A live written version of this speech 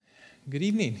Good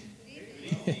evening.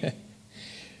 Good evening.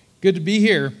 Good to be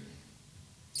here.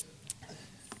 It's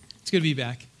good to be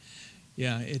back.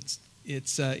 Yeah, it's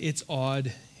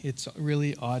odd. It's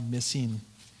really odd missing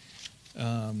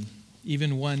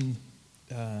even one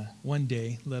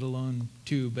day, let alone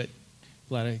two. But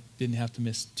glad I didn't have to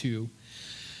miss two.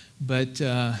 But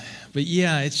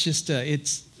yeah, it's just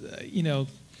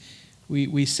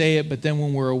we say it, but then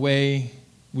when we're away,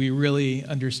 we really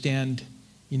understand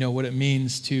what it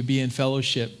means to be in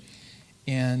fellowship,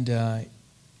 and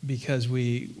because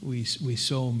we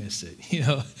so miss it.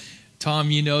 Tom,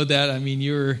 that. I mean,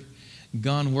 you're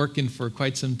gone working for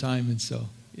quite some time, and so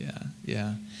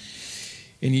yeah,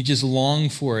 and you just long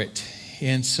for it.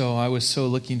 And so I was so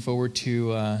looking forward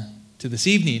to this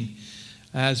evening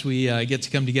as we get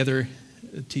to come together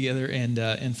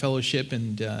and fellowship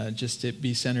and just to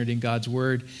be centered in God's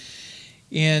Word.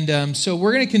 And so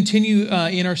we're going to continue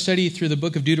in our study through the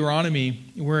book of Deuteronomy.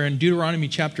 We're in Deuteronomy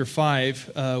chapter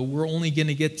 5. We're only going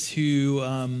to get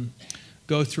to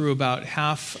go through about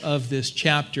half of this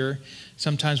chapter.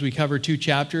 Sometimes we cover 2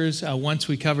 chapters. Once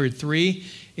we covered 3.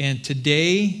 And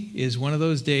today is one of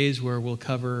those days where we'll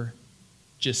cover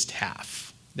just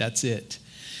half. That's it.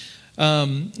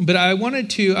 But I'm going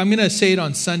to say it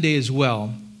on Sunday as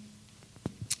well.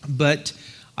 But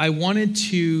I wanted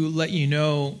to let you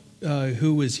know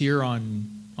who was here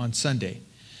on Sunday.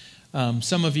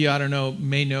 Some of you, I don't know,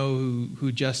 may know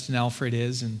who Justin Alfred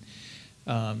is, and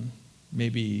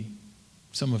maybe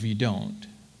some of you don't.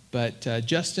 But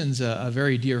Justin's a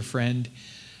very dear friend.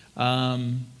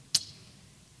 Him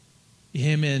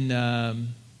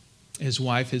and his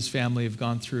wife, his family have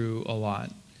gone through a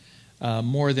lot.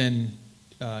 More than,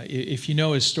 if you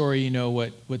know his story, you know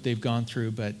what they've gone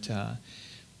through,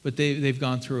 but they've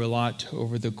gone through a lot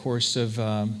over the course of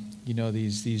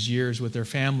these years with their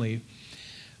family.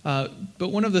 But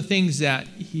one of the things that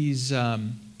he's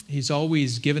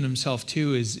always given himself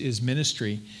to is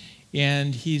ministry,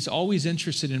 and he's always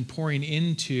interested in pouring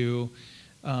into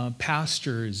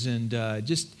pastors and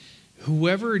just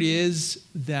whoever it is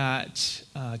that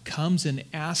comes and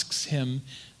asks him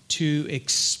to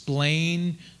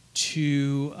explain,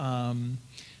 to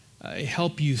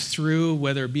help you through,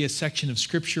 whether it be a section of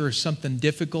Scripture or something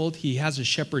difficult. He has a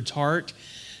shepherd's heart,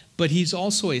 but he's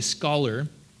also a scholar.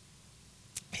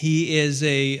 He is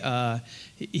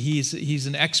he's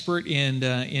an expert in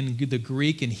the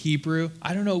Greek and Hebrew.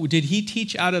 I don't know. Did he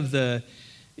teach out of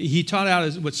he taught out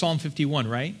of Psalm 51,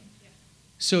 right? Yeah.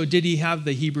 So did he have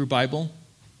the Hebrew Bible?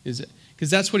 Is it? Because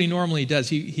that's what he normally does.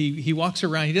 He walks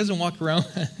around. He doesn't walk around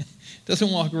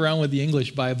with the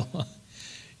English Bible.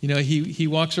 He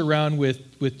walks around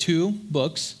with 2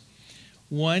 books.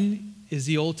 One is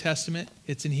the Old Testament.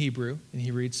 It's in Hebrew, and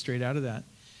he reads straight out of that.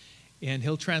 And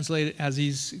he'll translate it as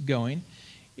he's going.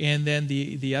 And then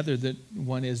the other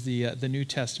one is the New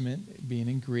Testament, being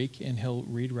in Greek, and he'll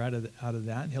read right out of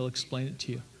that, and he'll explain it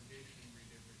to you.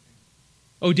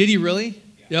 Oh, did he really?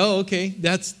 Yeah. Oh, okay.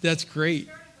 That's great.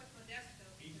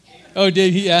 Oh,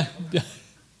 did he? Yeah.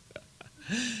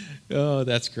 Oh,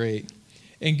 that's great.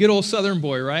 And good old Southern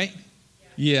boy, right?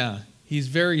 Yeah, he's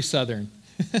very Southern.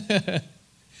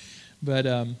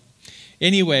 But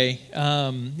anyway,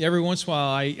 every once in a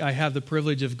while I have the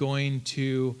privilege of going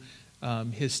to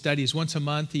his studies. Once a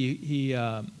month he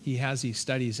has these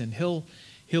studies, and he'll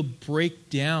break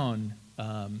down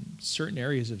certain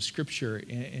areas of Scripture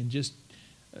and just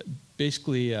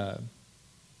basically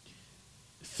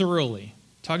thoroughly.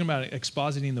 Talking about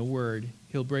expositing the Word,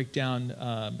 he'll break down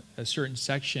a certain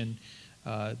section,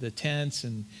 the tense,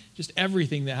 and just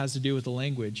everything that has to do with the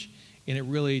language, and it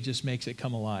really just makes it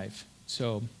come alive.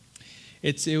 So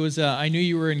it was. I knew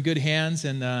you were in good hands,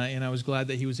 and I was glad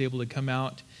that he was able to come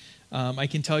out. I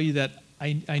can tell you that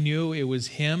I knew it was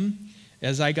him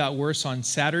as I got worse on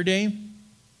Saturday.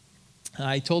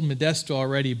 I told Modesto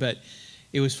already, but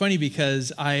it was funny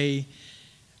because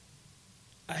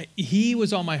he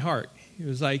was on my heart. It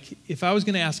was like, if I was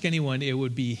going to ask anyone, it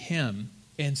would be him.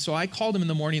 And so I called him in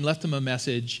the morning, left him a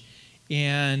message,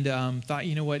 and thought,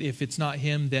 you know what, if it's not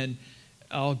him, then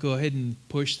I'll go ahead and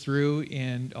push through,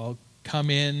 and I'll come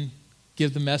in,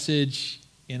 give the message,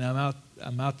 and I'm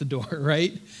out the door,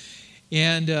 right?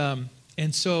 And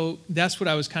so that's what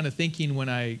I was kind of thinking when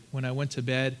I went to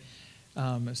bed.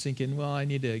 I was thinking, well, I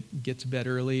need to get to bed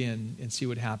early and see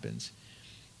what happens.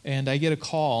 And I get a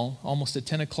call almost at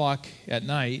 10 o'clock at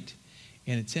night,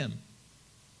 and it's him.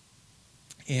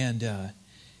 And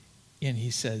he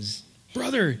says,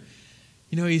 brother,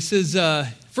 he says,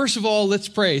 first of all, let's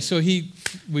pray. So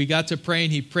we got to pray,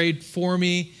 and he prayed for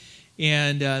me.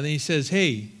 And then he says,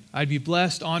 hey, I'd be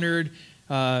blessed, honored.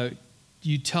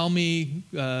 You tell me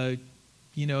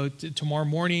tomorrow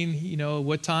morning,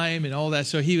 what time and all that.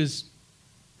 So he was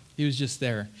just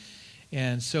there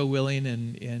and so willing.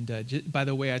 And by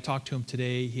the way, I talked to him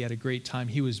today. He had a great time.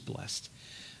 He was blessed.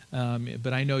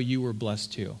 But I know you were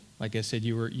blessed too. Like I said,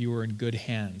 you were in good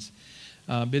hands.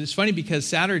 But it's funny because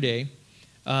Saturday,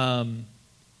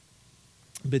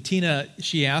 Bettina,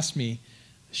 she asked me,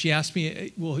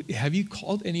 well, have you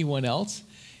called anyone else?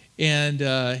 And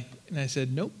I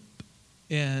said, nope.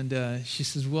 And she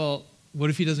says, well, what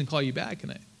if he doesn't call you back?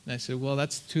 And I said, well,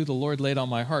 that's who the Lord laid on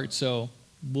my heart, so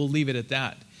we'll leave it at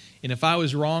that. And if I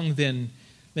was wrong, then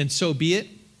so be it.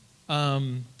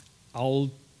 I'll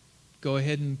go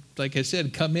ahead and, like I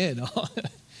said, come in.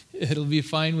 It'll be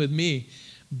fine with me.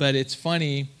 But it's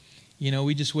funny,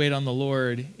 we just wait on the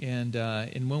Lord, and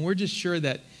when we're just sure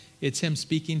that it's Him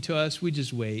speaking to us, we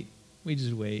just wait.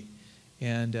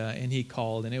 And he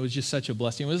called, and it was just such a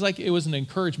blessing. It was an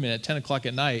encouragement at 10 o'clock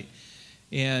at night,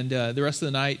 and the rest of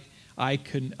the night I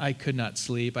could not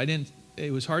sleep.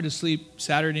 It was hard to sleep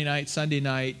Saturday night, Sunday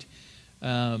night.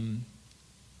 I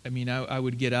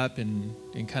would get up and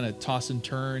kind of toss and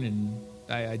turn, and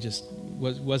I just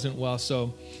wasn't well.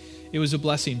 So it was a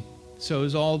blessing. So it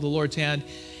was all the Lord's hand.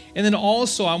 And then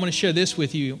also I want to share this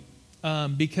with you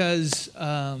because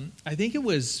I think it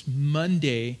was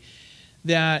Monday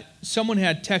that someone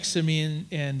had texted me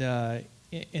and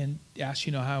asked,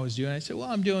 how I was doing. I said, well,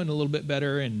 I'm doing a little bit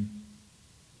better. And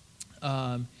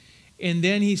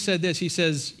then he said this. He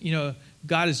says,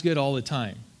 God is good all the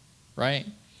time, right?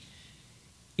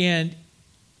 And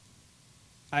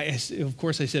of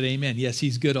course I said, amen. Yes,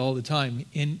 He's good all the time.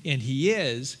 And He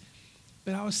is.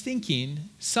 But I was thinking,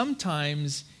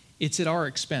 sometimes it's at our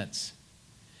expense.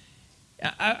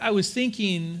 I was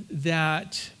thinking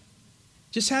that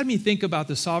just had me think about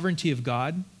the sovereignty of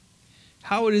God,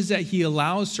 how it is that He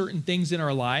allows certain things in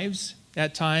our lives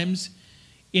at times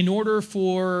in order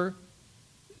for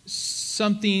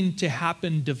something to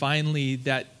happen divinely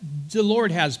that the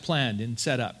Lord has planned and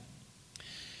set up.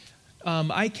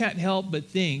 I can't help but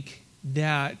think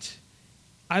that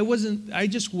I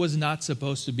just was not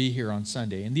supposed to be here on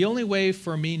Sunday. And the only way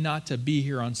for me not to be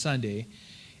here on Sunday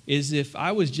is if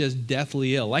I was just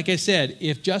deathly ill. Like I said,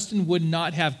 if Justin would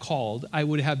not have called, I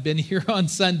would have been here on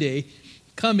Sunday,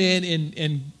 come in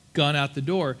and gone out the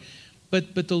door.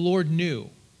 But the Lord knew.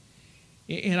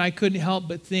 And I couldn't help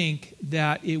but think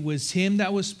that it was Him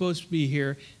that was supposed to be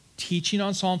here teaching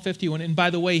on Psalm 51. And by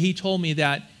the way, He told me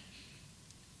that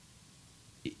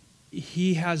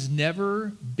He has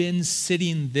never been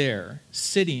sitting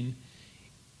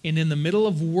and in the middle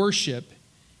of worship,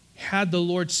 had the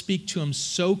Lord speak to him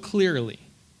so clearly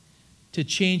to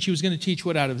change. He was going to teach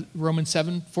what out of Romans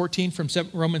 7:14, from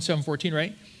Romans 7:14,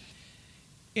 right?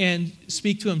 And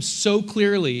speak to him so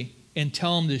clearly and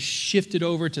tell him to shift it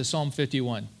over to Psalm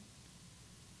 51.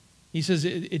 He says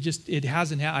it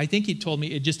hasn't happened. I think he told me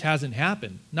it just hasn't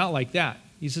happened. Not like that.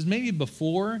 He says maybe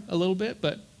before a little bit,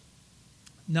 but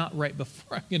not right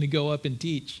before I'm going to go up and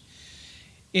teach.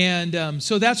 And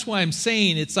so that's why I'm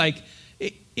saying it's like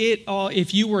it all.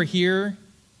 If you were here,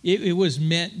 it was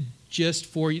meant just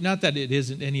for you. Not that it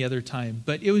isn't any other time,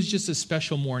 but it was just a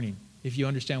special morning. If you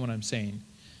understand what I'm saying,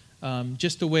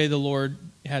 just the way the Lord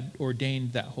had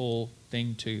ordained that whole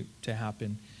thing to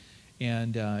happen,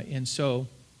 and so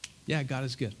yeah, God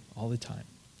is good all the time.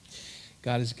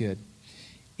 God is good.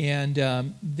 And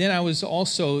then I was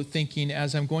also thinking,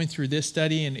 as I'm going through this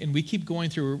study, and we keep going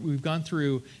through, we've gone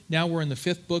through, now we're in the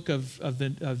 5th book of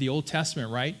the Old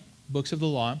Testament, right? Books of the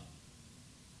law.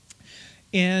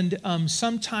 And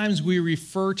sometimes we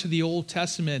refer to the Old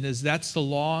Testament as that's the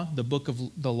law, the book of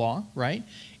the law, right?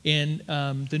 And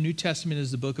the New Testament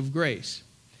is the book of grace.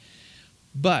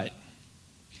 But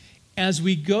as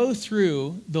we go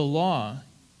through the law,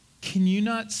 can you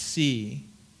not see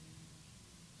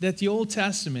that the Old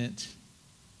Testament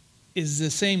is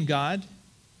the same God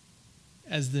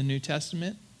as the New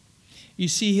Testament? You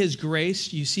see His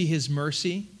grace, you see His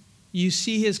mercy, you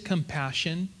see His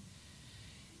compassion,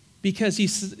 because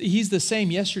He's the same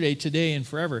yesterday, today, and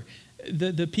forever.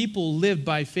 The people lived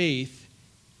by faith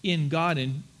in God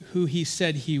and who He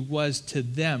said He was to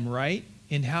them, right?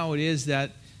 And how it is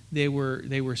that they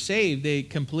were saved. They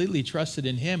completely trusted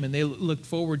in Him, and they looked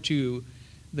forward to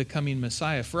the coming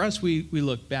Messiah. For us, we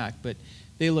look back, but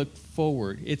they look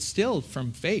forward. It's still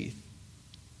from faith,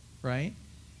 right?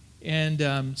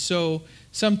 And so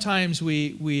sometimes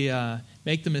we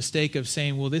make the mistake of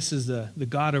saying, well, this is the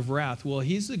God of wrath. Well,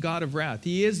 He's the God of wrath.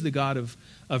 He is the God of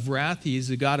wrath. He's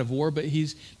the God of war, but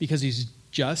because He's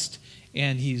just,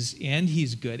 and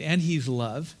He's good, and He's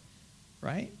love,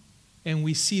 right? And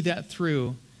we see that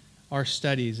through our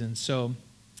studies. And so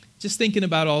just thinking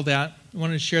about all that, I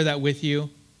wanted to share that with you,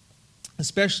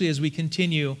 especially as we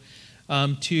continue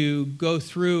to go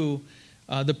through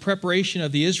the preparation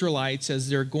of the Israelites as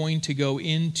they're going to go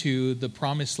into the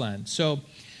promised land. So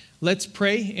let's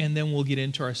pray, and then we'll get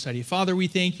into our study. Father, we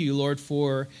thank you, Lord,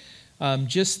 for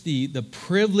just the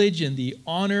privilege and the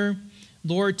honor,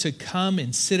 Lord, to come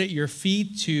and sit at your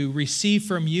feet, to receive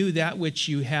from you that which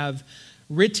you have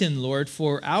written, Lord,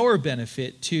 for our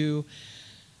benefit, to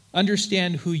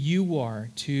understand who you are,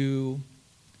 to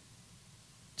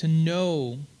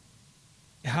know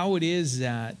how it is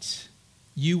that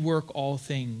you work all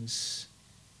things.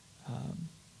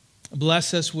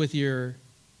 Bless us with your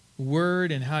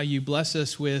word and how you bless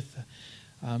us with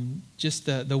just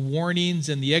the warnings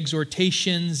and the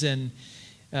exhortations and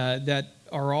that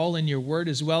are all in your word,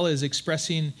 as well as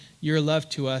expressing your love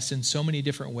to us in so many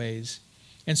different ways.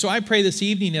 And so I pray this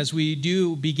evening as we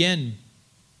do begin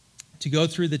to go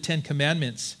through the Ten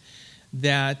Commandments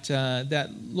that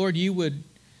Lord, you would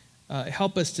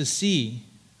help us to see,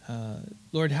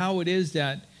 Lord, how it is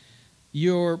that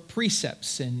your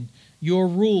precepts and your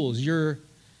rules, your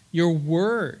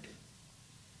word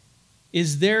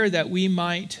is there that we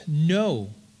might know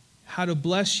how to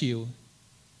bless you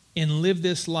and live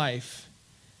this life,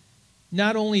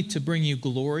 not only to bring you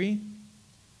glory,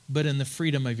 but in the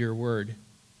freedom of your word.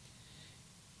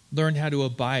 Learn how to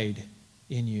abide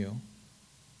in you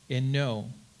and know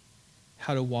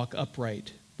how to walk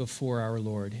upright before our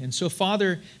Lord. And so,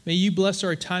 Father, may you bless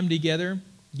our time together,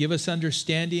 give us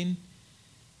understanding,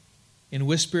 and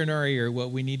whisper in our ear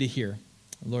what we need to hear,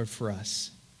 Lord, for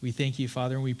us. We thank you,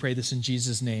 Father, and we pray this in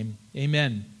Jesus' name.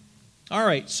 Amen. All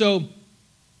right, so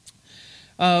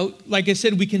like I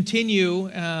said, we continue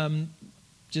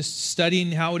just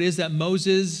studying how it is that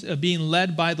Moses, being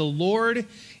led by the Lord,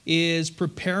 is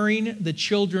preparing the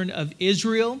children of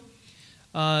Israel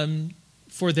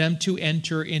for them to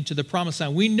enter into the promised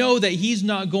land. We know that he's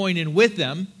not going in with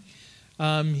them.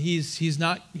 He's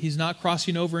not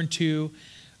crossing over into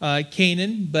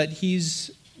Canaan, but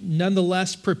he's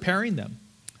nonetheless preparing them.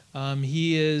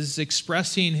 He is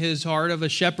expressing his heart of a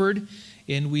shepherd,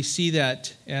 and we see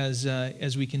that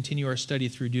as we continue our study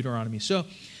through Deuteronomy. So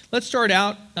let's start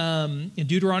out in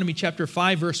Deuteronomy chapter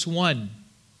 5, verse 1.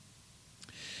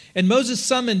 And Moses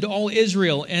summoned all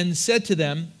Israel and said to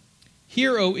them,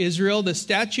 "Hear, O Israel, the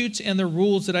statutes and the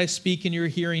rules that I speak in your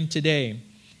hearing today,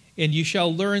 and you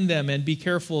shall learn them and be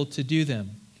careful to do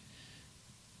them.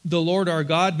 The Lord our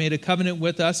God made a covenant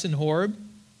with us in Horeb.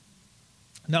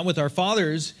 Not with our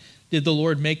fathers did the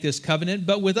Lord make this covenant,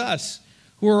 but with us,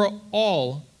 who are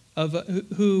all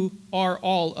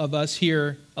of us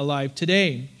here alive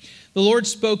today. The Lord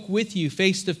spoke with you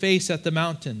face to face at the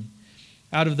mountain,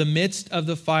 out of the midst of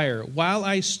the fire, while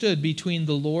I stood between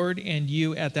the Lord and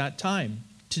you at that time,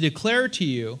 to declare to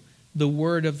you the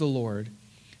word of the Lord.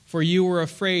 For you were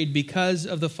afraid because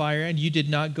of the fire, and you did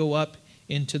not go up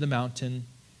into the mountain,"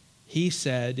 he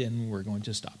said, and we're going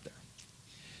to stop there.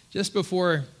 Just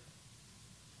before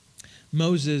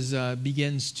Moses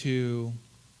begins to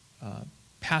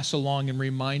pass along and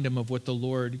remind him of what the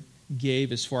Lord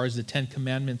gave as far as the Ten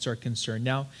Commandments are concerned.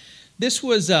 Now, this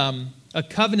was a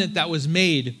covenant that was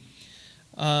made.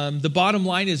 The bottom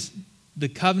line is the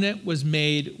covenant was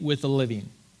made with the living.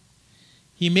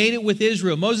 He made it with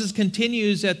Israel. Moses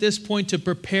continues at this point to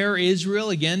prepare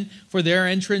Israel again for their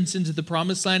entrance into the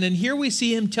promised land. And here we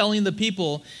see him telling the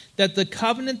people that the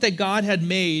covenant that God had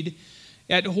made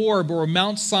at Horeb or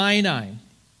Mount Sinai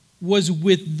was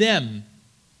with them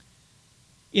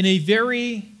in a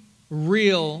very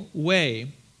real way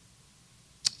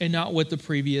and not with the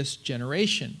previous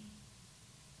generation.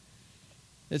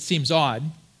 That seems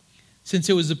odd, since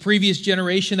it was the previous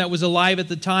generation that was alive at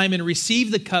the time and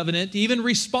received the covenant, even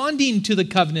responding to the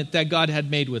covenant that God had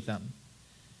made with them.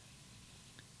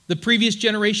 The previous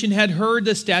generation had heard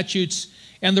the statutes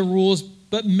and the rules,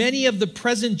 but many of the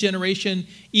present generation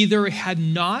either had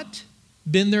not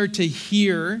been there to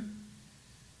hear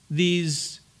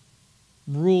these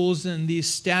rules and these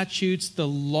statutes, the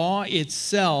law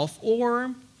itself,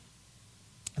 or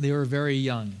they were very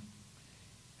young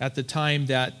at the time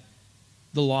that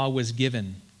the law was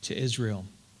given to Israel.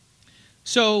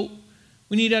 So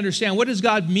we need to understand, what does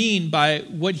God mean by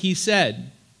what he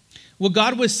said? What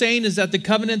God was saying is that the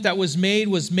covenant that was made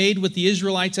with the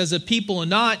Israelites as a people and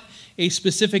not a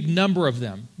specific number of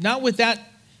them. Not with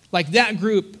that, like that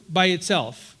group by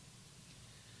itself.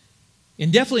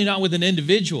 And definitely not with an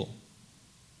individual.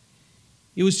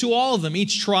 It was to all of them,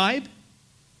 each tribe.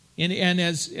 And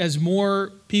as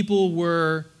more people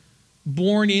were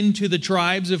born into the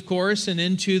tribes, of course, and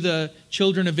into the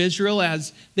children of Israel,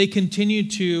 as they continued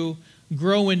to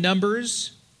grow in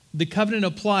numbers, the covenant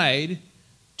applied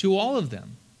to all of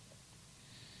them.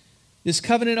 This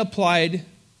covenant applied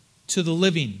to the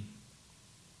living.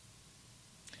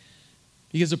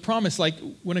 Because a promise, like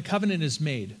when a covenant is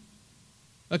made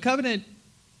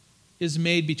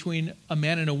between a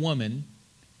man and a woman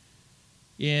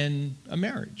in a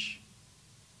marriage.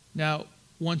 Now,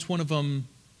 once one of them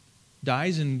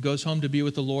dies and goes home to be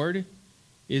with the Lord,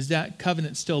 is that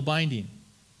covenant still binding?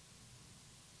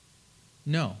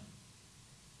 No.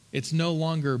 It's no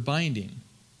longer binding.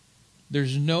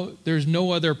 There's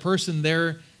no other person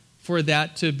there for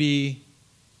that to be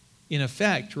in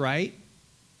effect, right?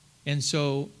 And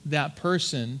so that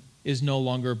person is no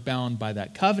longer bound by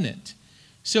that covenant.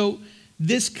 So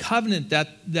this covenant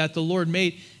that the Lord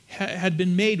made had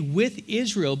been made with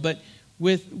Israel, but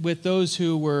with those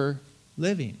who were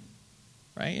living,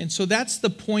 right? And so that's the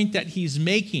point that he's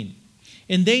making.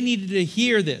 And they needed to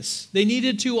hear this. They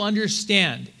needed to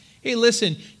understand. Hey,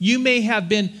 listen, you may have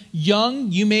been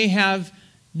young, you may have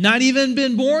not even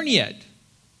been born yet,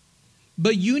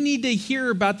 but you need to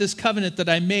hear about this covenant that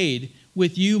I made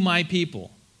with you, my people,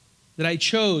 that I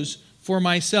chose for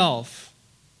myself.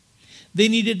 They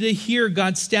needed to hear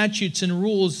God's statutes and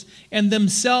rules and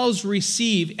themselves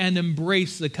receive and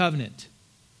embrace the covenant.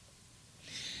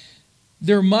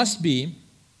 There must be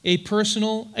a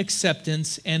personal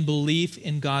acceptance and belief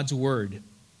in God's word.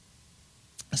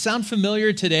 Sound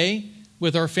familiar today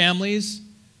with our families?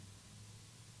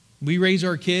 We raise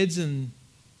our kids and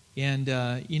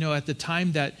at the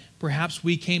time that perhaps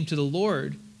we came to the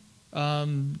Lord,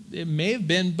 it may have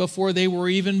been before they were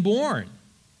even born.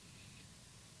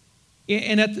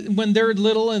 And when they're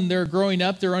little and they're growing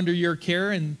up, they're under your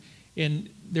care and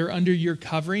they're under your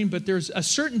covering. But there's a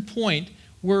certain point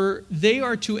where they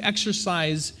are to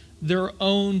exercise their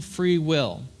own free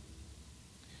will.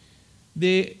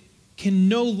 They can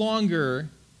no longer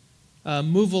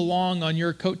move along on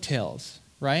your coattails,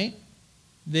 right?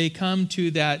 They come to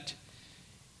that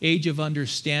age of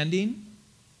understanding,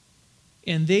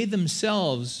 and they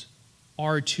themselves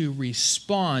are to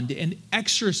respond and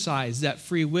exercise that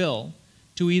free will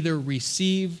to either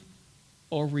receive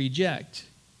or reject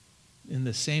in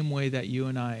the same way that you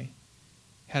and I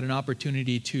had an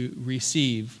opportunity to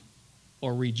receive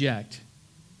or reject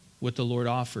what the Lord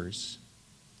offers.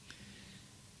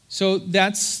 So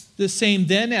that's the same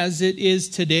then as it is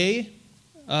today.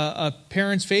 A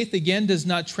parent's faith, again, does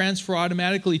not transfer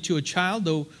automatically to a child.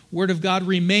 The Word of God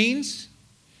remains,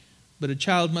 but a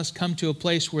child must come to a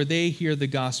place where they hear the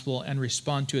gospel and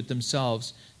respond to it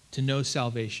themselves to know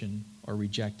salvation or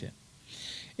reject it.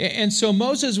 And so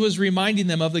Moses was reminding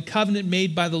them of the covenant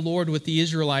made by the Lord with the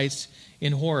Israelites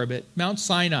in Horeb at Mount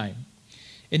Sinai,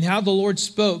 and how the Lord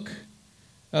spoke,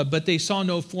 but they saw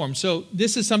no form. So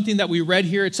this is something that we read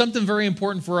here. It's something very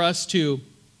important for us to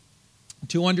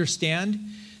understand.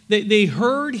 They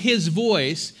heard his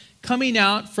voice coming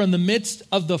out from the midst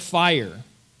of the fire,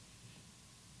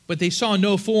 but they saw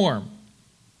no form.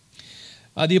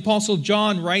 The Apostle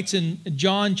John writes in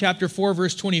John chapter 4,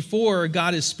 verse 24,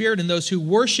 God is spirit, and those who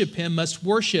worship him must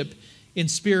worship in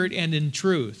spirit and in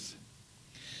truth.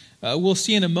 We'll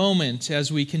see in a moment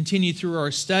as we continue through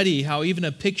our study how even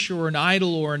a picture or an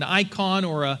idol or an icon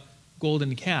or a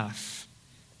golden calf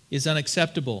is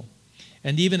unacceptable.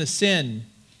 And even a sin,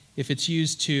 if it's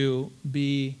used to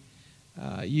be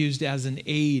used as an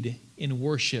aid in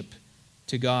worship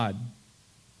to God.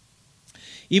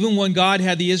 Even when God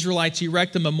had the Israelites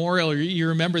erect a memorial, you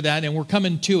remember that, and we're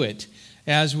coming to it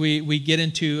as we get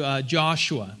into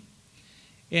Joshua.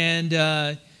 And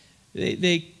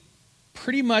they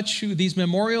pretty much, these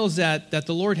memorials that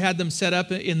the Lord had them set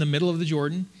up in the middle of the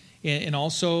Jordan and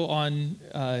also on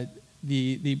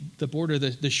the border,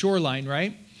 the shoreline,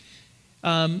 right?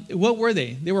 What were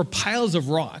they? They were piles of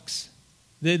rocks.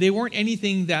 They weren't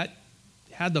anything that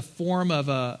had the form of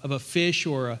a fish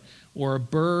or a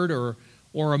bird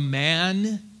or a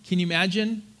man. Can you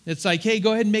imagine? It's like, hey,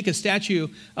 go ahead and make a statue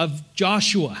of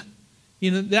Joshua.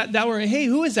 You know, that were, hey,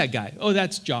 who is that guy? Oh,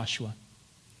 that's Joshua.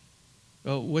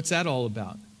 Oh, what's that all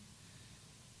about?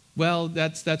 Well,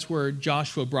 that's where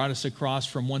Joshua brought us across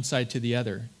from one side to the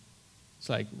other. It's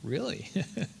like, really?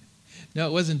 No,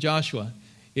 it wasn't Joshua.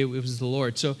 It was the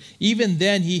Lord. So even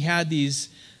then, he had these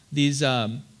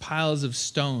piles of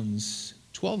stones,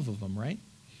 12 of them, right?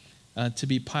 To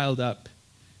be piled up,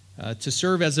 to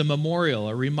serve as a memorial,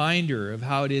 a reminder of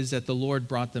how it is that the Lord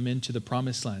brought them into the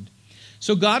promised land.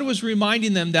 So God was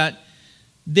reminding them that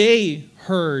they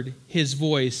heard his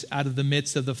voice out of the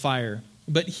midst of the fire,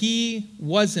 but he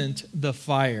wasn't the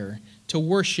fire to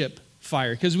worship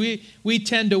fire, because we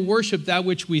tend to worship that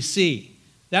which we see.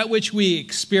 that which we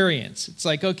experience. It's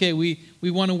like, okay, we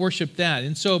want to worship that.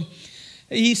 And so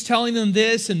he's telling them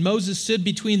this, and Moses stood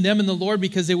between them and the Lord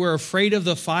because they were afraid of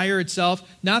the fire itself,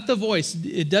 not the voice.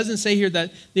 It doesn't say here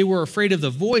that they were afraid of the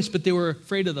voice, but they were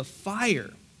afraid of the fire,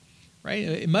 right?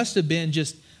 It must have been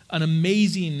just an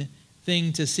amazing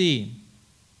thing to see.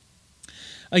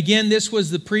 Again, this was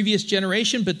the previous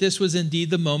generation, but this was indeed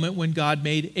the moment when God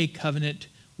made a covenant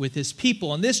with his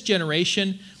people. And this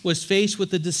generation was faced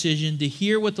with the decision to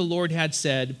hear what the Lord had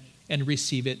said and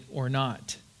receive it or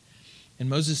not. And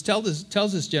Moses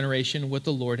tells this generation what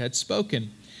the Lord had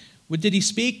spoken. What did he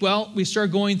speak? Well, we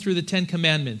start going through the 10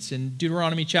 Commandments. In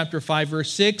Deuteronomy chapter 5,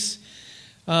 verse 6,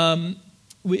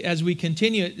 as we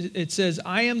continue, it says,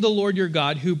 I am the Lord your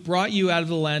God who brought you out of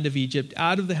the land of Egypt,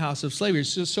 out of the house of slavery.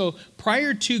 So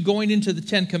prior to going into the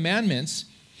 10 Commandments,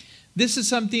 this is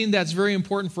something that's very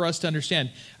important for us to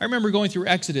understand. I remember going through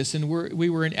Exodus, and we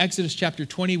were in Exodus chapter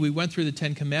 20. We went through the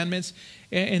 10 Commandments,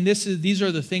 and these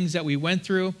are the things that we went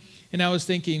through. And I was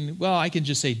thinking, well, I can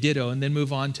just say ditto and then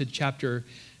move on to chapter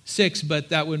 6, but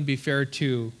that wouldn't be fair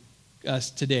to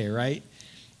us today, right?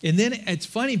 And then it's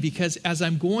funny because as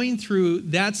I'm going through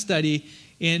that study,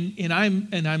 and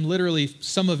I'm literally,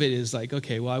 some of it is like,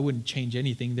 okay, well, I wouldn't change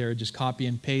anything there, just copy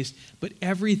and paste. But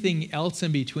everything else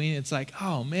in between, it's like,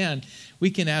 oh man,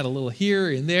 we can add a little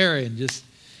here and there, and just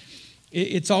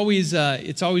it's always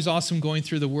awesome going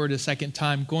through the Word a second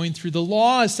time, going through the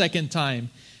law a second time.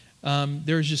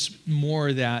 There's just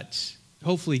more that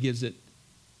hopefully gives it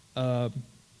a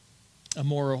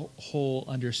more whole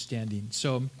understanding.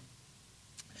 So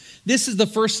this is the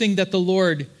first thing that the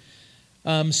Lord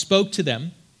spoke to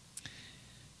them.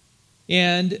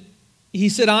 And he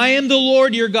said, I am the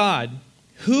Lord your God,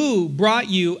 who brought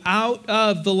you out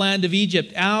of the land of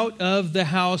Egypt, out of the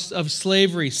house of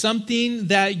slavery. Something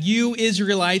that you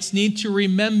Israelites need to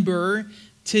remember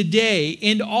today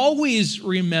and always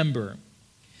remember.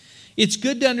 It's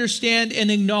good to understand and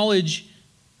acknowledge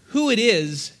who it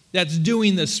is that's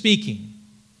doing the speaking.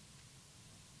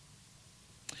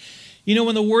 You know,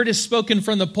 when the word is spoken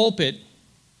from the pulpit,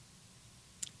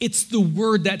 it's the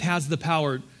word that has the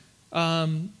power.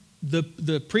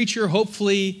 The preacher,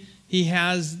 hopefully, he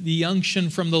has the unction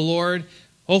from the Lord.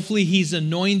 Hopefully, he's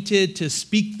anointed to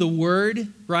speak the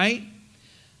word, right?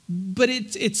 But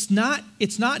it's not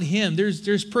him.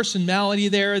 There's personality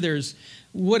there. There's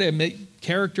what a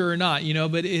character or not, you know.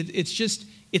 But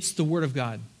it's the word of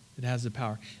God that has the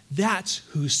power. That's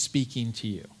who's speaking to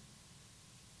you.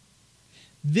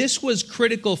 This was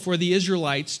critical for the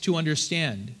Israelites to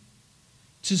understand,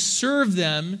 to serve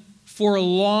them for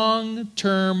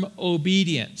long-term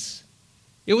obedience.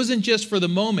 It wasn't just for the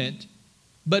moment,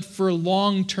 but for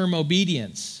long-term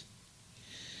obedience.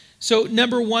 So,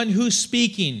 number one, who's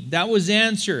speaking? That was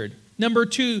answered. Number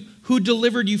two, who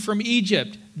delivered you from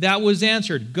Egypt? That was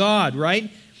answered. God,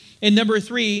 right? And number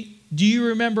three, do you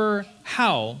remember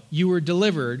how you were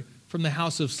delivered from the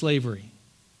house of slavery?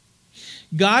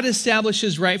 God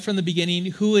establishes right from the beginning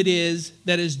who it is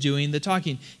that is doing the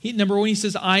talking. Number one, he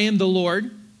says, I am the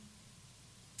Lord.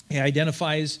 He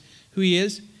identifies who he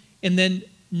is. And then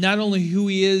not only who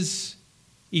he is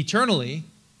eternally,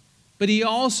 but he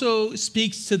also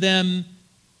speaks to them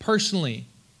personally.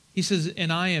 He says,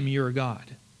 and I am your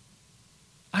God.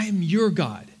 I am your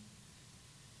God.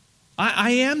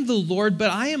 I am the Lord, but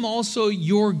I am also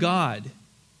your God.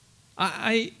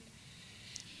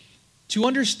 To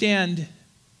understand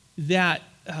that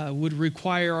would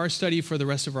require our study for the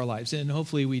rest of our lives, and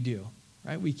hopefully we do.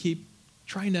 Right? We keep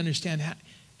trying to understand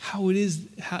how it is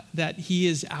that he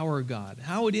is our God,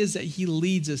 how it is that he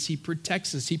leads us, he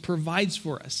protects us, he provides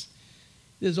for us.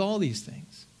 There's all these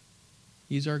things.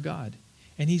 He's our God.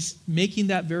 And he's making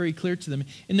that very clear to them.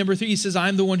 And number three, he says,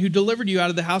 I'm the one who delivered you out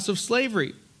of the house of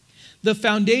slavery. The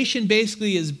foundation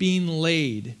basically is being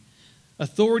laid.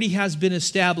 Authority has been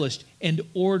established and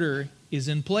order is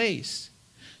in place.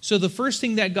 So the first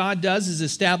thing that God does is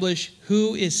establish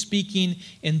who is speaking,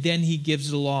 and then he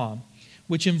gives the law,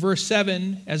 which in verse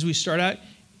 7, as we start out,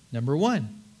 number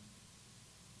one,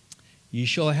 you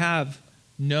shall have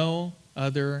no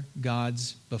other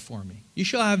gods before me. You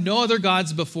shall have no other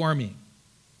gods before me.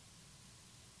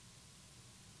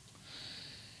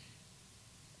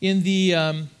 In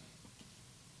the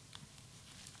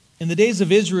days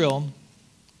of Israel,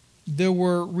 there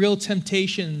were real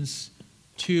temptations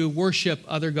to worship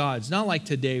other gods. Not like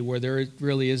today where there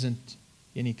really isn't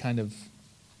any kind of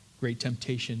great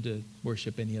temptation to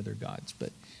worship any other gods.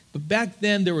 But back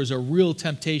then there was a real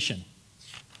temptation.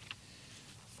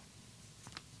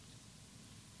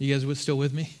 You guys still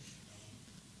with me?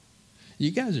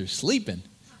 You guys are sleeping.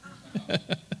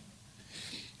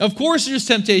 Of course there's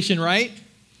temptation, right?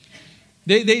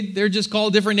 They're just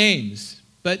called different names.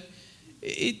 But,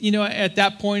 at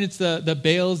that point, it's the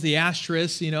Baals, the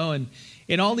Ashtoreths,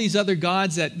 and all these other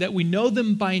gods that we know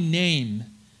them by name.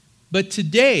 But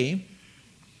today,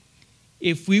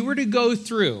 if we were to go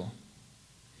through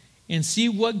and see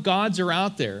what gods are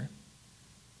out there,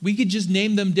 we could just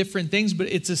name them different things, but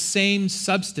it's the same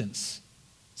substance.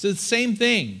 It's the same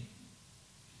thing.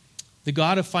 The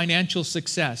God of financial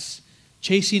success,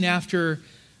 chasing after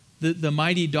the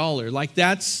mighty dollar. Like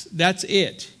that's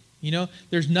it.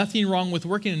 There's nothing wrong with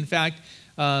working. In fact,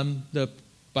 the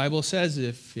Bible says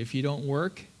if you don't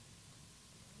work,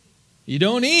 you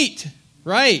don't eat,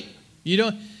 right?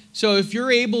 So if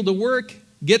you're able to work,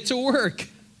 get to work,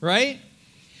 right?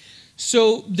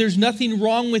 So there's nothing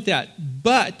wrong with that.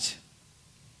 But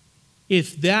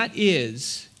if that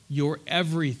is your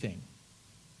everything,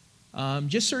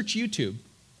 just search YouTube,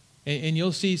 and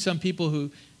you'll see some people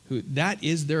who that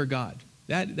is their God.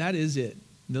 That is it.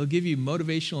 They'll give you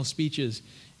motivational speeches,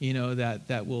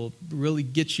 that will really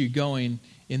get you going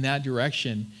in that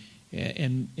direction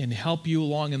and help you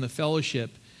along in the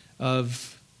fellowship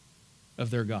of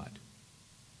their God,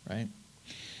 right?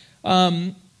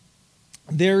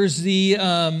 There's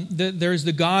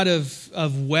the God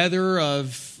of weather,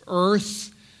 of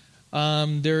earth.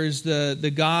 There's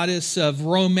the goddess of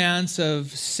romance,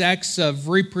 of sex, of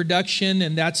reproduction,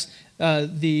 and that's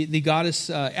the goddess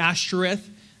Ashtoreth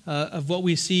of what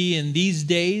we see in these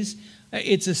days.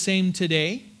 It's the same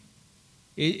today.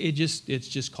 It's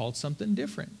just called something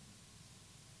different.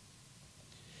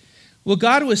 What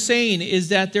God was saying is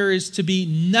that there is to be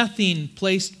nothing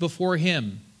placed before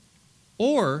him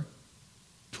or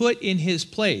put in his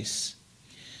place.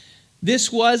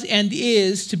 This was and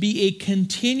is to be a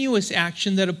continuous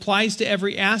action that applies to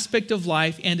every aspect of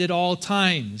life and at all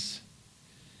times.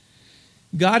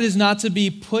 God is not to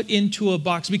be put into a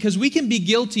box, because we can be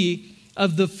guilty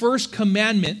of the first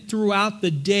commandment throughout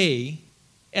the day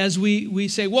as we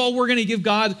say, well, we're going to give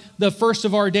God the first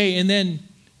of our day and then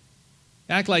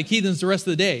act like heathens the rest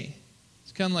of the day.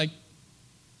 It's kind of like,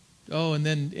 and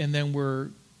then we're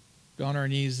on our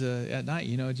knees at night,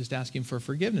 just asking for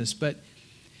forgiveness. But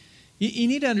you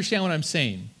need to understand what I'm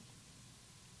saying.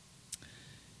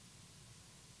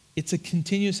 It's a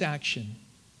continuous action,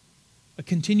 a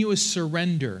continuous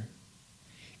surrender.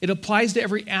 It applies to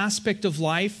every aspect of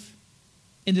life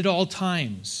and at all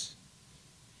times.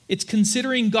 It's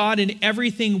considering God in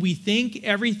everything we think,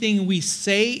 everything we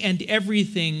say, and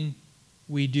everything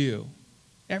we do.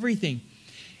 Everything.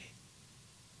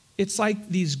 It's like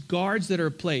these guards that are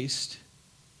placed.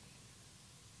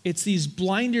 It's these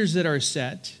blinders that are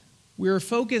set. We're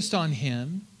focused on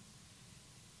him,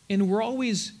 and we're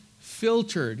always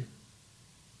filtered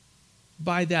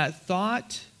by that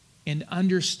thought and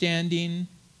understanding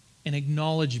and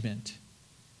acknowledgement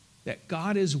that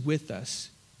God is with us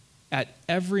at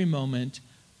every moment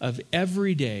of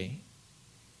every day,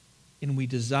 and we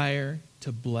desire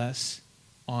to bless,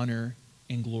 honor,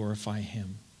 and glorify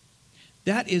him.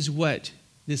 That is what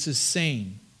this is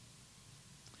saying.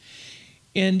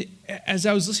 And as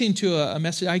I was listening to a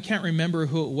message, I can't remember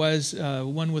who it was,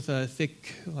 one with a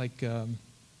thick,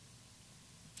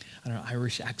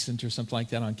 Irish accent or something like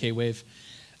that on K-Wave.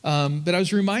 But I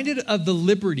was reminded of the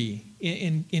liberty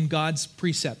in God's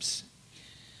precepts.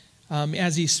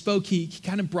 As he spoke, he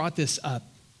kind of brought this up.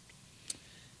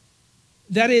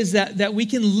 That is that we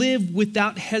can live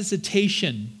without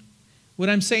hesitation. What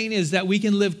I'm saying is that we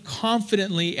can live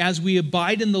confidently as we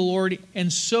abide in the Lord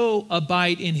and so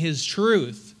abide in his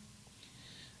truth.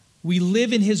 We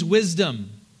live in his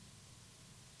wisdom.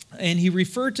 And he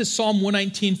referred to Psalm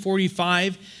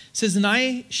 119:45. Says, "And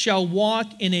I shall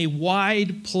walk in a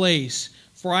wide place,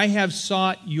 for I have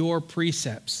sought your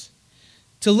precepts."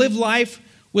 To live life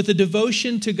with a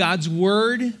devotion to God's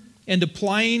word and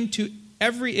applying to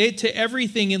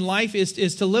everything in life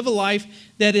is to live a life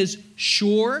that is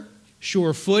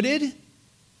sure-footed,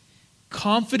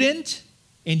 confident,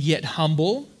 and yet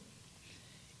humble,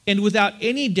 and without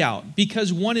any doubt,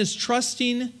 because one is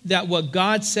trusting that what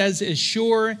God says is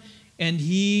sure, and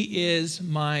he is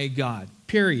my God,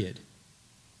 period.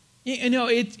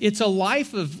 It's a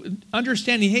life of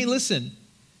understanding, hey, listen,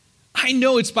 I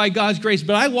know it's by God's grace,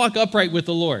 but I walk upright with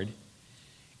the Lord.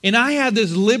 And I have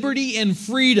this liberty and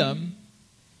freedom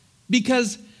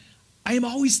because I am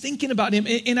always thinking about him.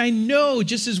 And I know,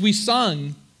 just as we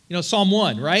sung, Psalm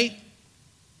 1, right?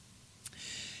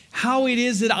 How it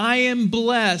is that I am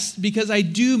blessed because I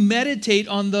do meditate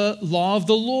on the law of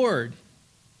the Lord.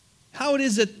 How it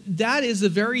is that is the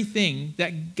very thing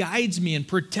that guides me and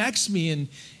protects me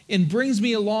and brings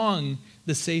me along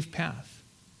the safe path.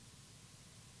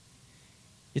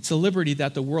 It's a liberty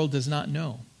that the world does not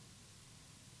know.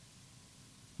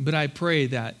 But I pray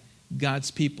that God's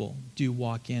people do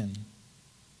walk in.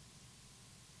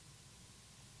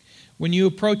 When you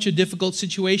approach a difficult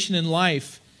situation in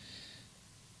life,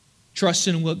 trust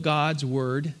in what God's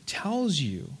word tells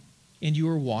you, and you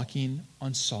are walking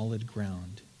on solid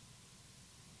ground.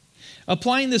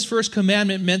 Applying this first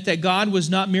commandment meant that God was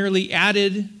not merely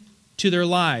added to their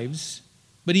lives,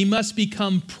 but he must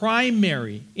become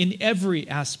primary in every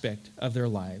aspect of their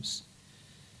lives.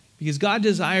 Because God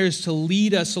desires to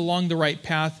lead us along the right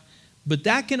path, but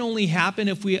that can only happen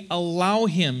if we allow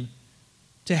him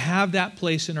to have that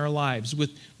place in our lives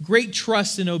with great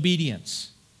trust and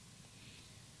obedience.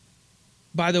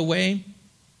 By the way,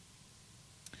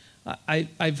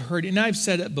 I've heard, and I've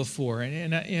said it before,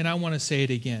 and I want to say it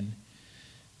again,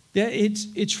 that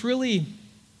it's really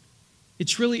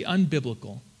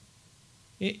unbiblical,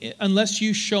 unless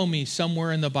you show me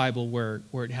somewhere in the Bible where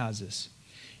it has this.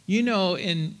 You know,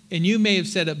 and you may have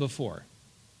said it before.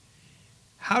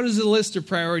 How does the list of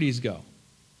priorities go?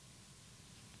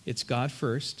 It's God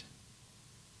first.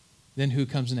 Then who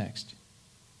comes next?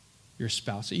 Your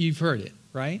spouse. You've heard it,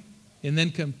 right? And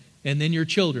then your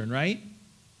children, right?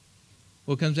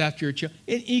 What comes after your children?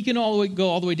 You can go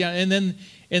all the way down. And then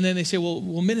they say, well,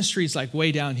 ministry is like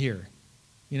way down here.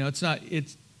 You know, it's not.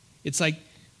 It's like,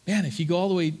 man, if you go all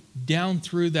the way down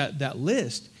through that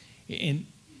list, and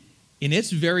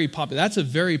it's very popular. That's a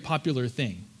very popular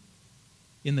thing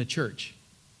in the church.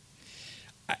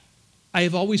 I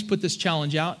have always put this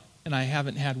challenge out, and I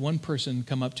haven't had one person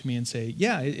come up to me and say,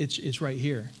 yeah, it's right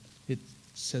here. It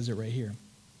says it right here.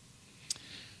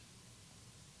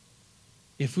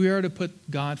 If we are to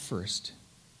put God first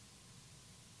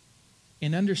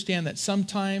and understand that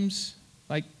sometimes,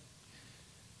 like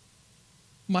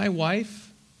my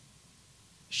wife,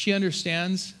 she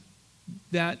understands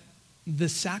that the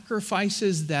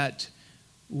sacrifices that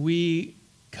we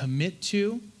commit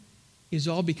to is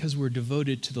all because we're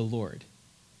devoted to the Lord.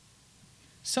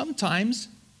 Sometimes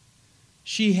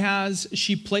she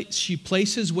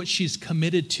places what she's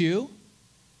committed to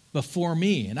before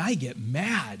me, and I get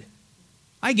mad.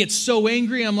 I get so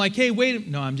angry. I'm like, hey, wait.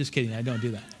 No, I'm just kidding. I don't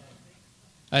do that.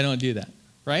 I don't do that,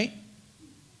 right?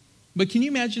 But can you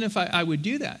imagine if I would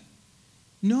do that?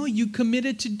 No, you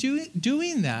committed to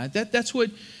doing that.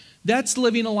 That's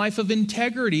living a life of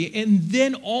integrity, and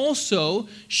then also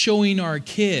showing our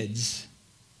kids,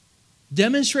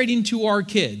 demonstrating to our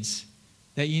kids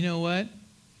that, you know what?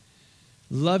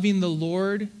 Loving the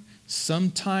Lord,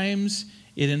 sometimes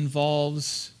it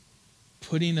involves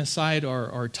putting aside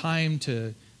our time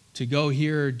to go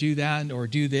here or do that or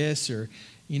do this or,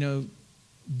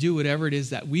 do whatever it is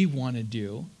that we want to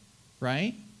do,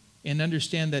 right? And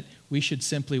understand that we should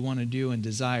simply want to do and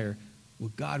desire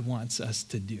what God wants us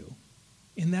to do.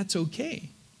 And that's okay.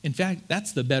 In fact,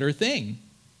 that's the better thing,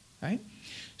 right?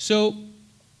 So,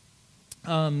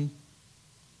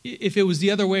 if it was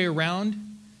the other way around,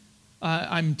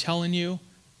 I'm telling you,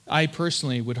 I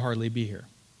personally would hardly be here.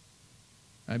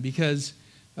 Right? Because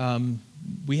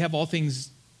we have all things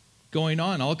going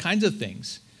on, all kinds of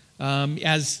things.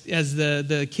 As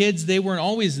the kids, they weren't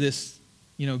always this,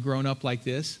 grown up like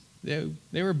this. They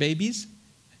were babies.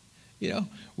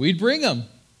 We'd bring them.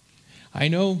 I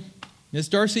know Miss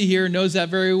Darcy here knows that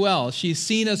very well. She's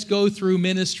seen us go through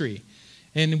ministry,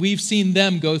 and we've seen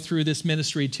them go through this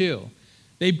ministry too.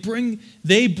 They bring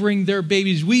their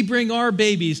babies. We bring our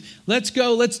babies. Let's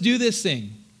go. Let's do this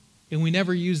thing. And we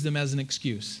never use them as an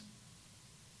excuse.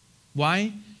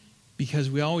 Why? Because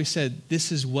we always said,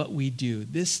 this is what we do.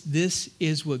 This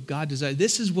is what God desires.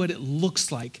 This is what it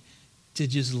looks like to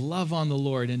just love on the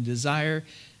Lord and desire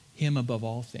him above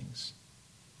all things.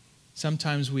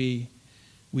 Sometimes we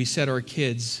set our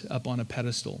kids up on a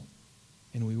pedestal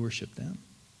and we worship them.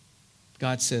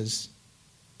 God says,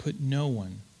 put no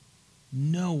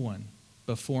one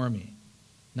before me.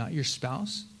 Not your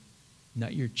spouse,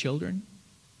 not your children.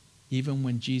 Even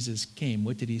when Jesus came,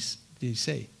 what did he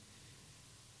say?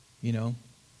 You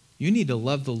need to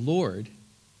love the Lord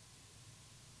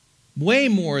way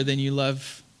more than you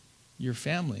love your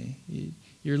family.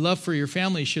 Your love for your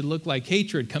family should look like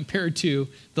hatred compared to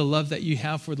the love that you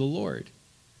have for the Lord.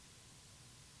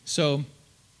 So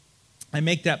I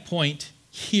make that point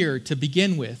here to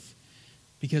begin with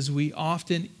because we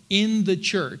often in the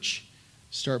church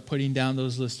start putting down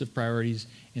those lists of priorities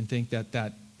and think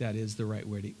that is the right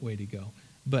way to go.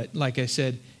 But like I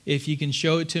said, if you can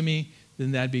show it to me,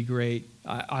 then that'd be great.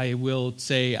 I will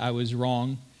say I was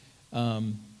wrong,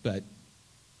 but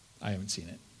I haven't seen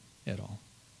it at all.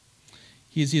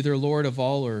 He is either Lord of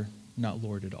all or not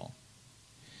Lord at all.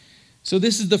 So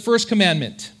this is the first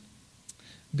commandment.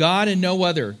 God and no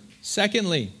other.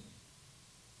 Secondly,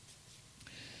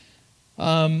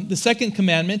 the second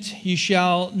commandment, you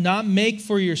shall not make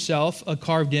for yourself a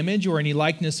carved image or any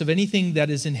likeness of anything that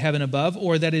is in heaven above,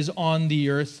 or that is on the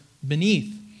earth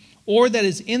beneath, or that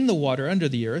is in the water under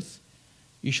the earth.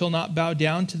 You shall not bow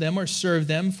down to them or serve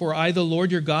them, for I, the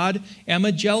Lord your God, am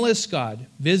a jealous God,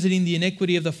 visiting the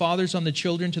iniquity of the fathers on the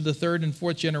children to the third and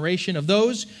fourth generation of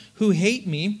those who hate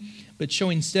me, but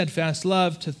showing steadfast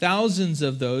love to thousands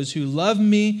of those who love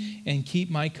me and keep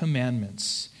my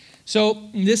commandments. So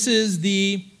this is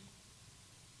the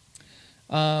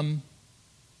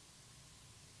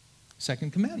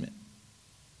second commandment.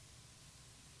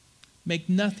 Make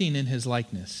nothing in his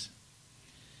likeness.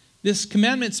 This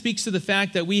commandment speaks to the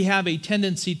fact that we have a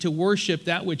tendency to worship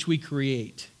that which we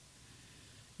create.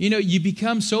 You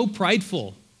become so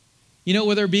prideful.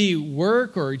 Whether it be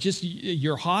work or just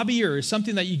your hobby or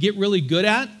something that you get really good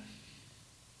at.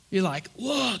 You're like,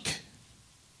 look,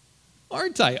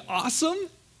 aren't I awesome?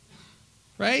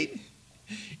 Right?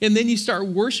 And then you start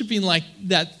worshiping like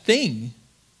that thing.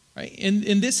 Right? And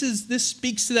this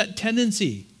speaks to that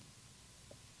tendency.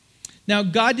 Now,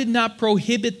 God did not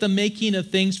prohibit the making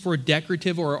of things for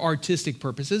decorative or artistic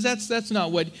purposes. That's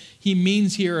not what he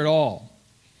means here at all.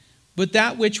 But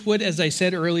that which would, as I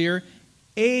said earlier,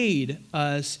 aid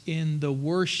us in the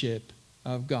worship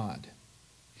of God.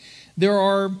 There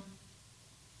are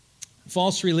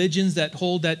false religions that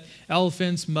hold that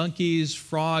elephants, monkeys,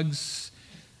 frogs,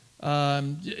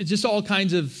 just all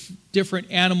kinds of different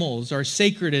animals are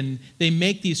sacred, and they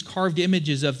make these carved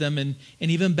images of them and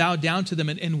even bow down to them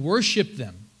and worship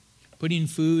them, putting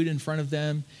food in front of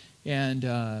them and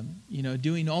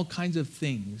doing all kinds of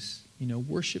things,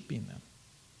 worshiping them.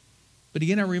 But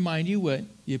again, I remind you what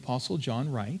the Apostle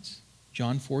John writes,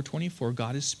 John 4:24,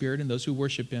 God is spirit, and those who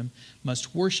worship him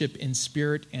must worship in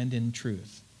spirit and in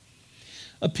truth.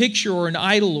 A picture or an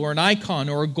idol or an icon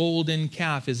or a golden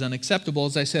calf is unacceptable,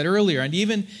 as I said earlier. And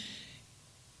it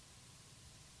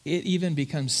even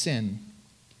becomes sin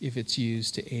if it's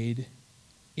used to aid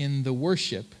in the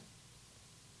worship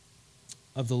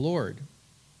of the Lord.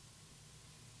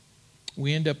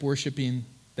 We end up worshiping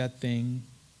that thing,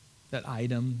 that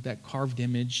item, that carved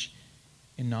image,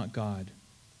 and not God.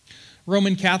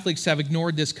 Roman Catholics have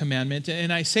ignored this commandment,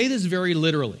 and I say this very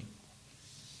literally.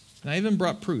 And I even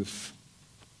brought proof.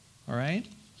 All right?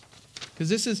 Because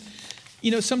this is,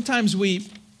 sometimes we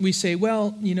say,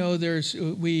 well,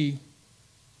 we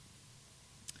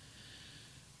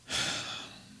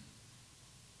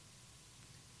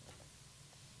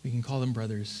can call them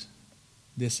brothers,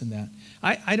 this and that.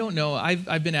 I don't know.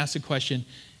 I've been asked a question.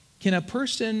 Can a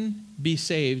person be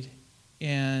saved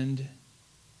and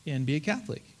be a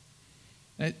Catholic?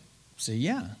 I say,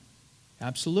 yeah,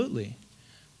 absolutely.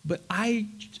 But I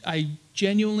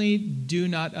genuinely do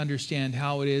not understand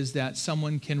how it is that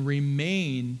someone can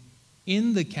remain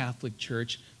in the Catholic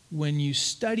Church when you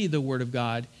study the Word of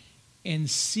God and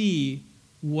see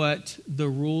what the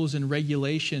rules and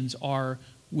regulations are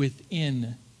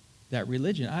within that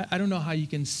religion. I don't know how you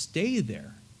can stay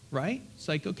there, right? It's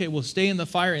like, okay, we'll stay in the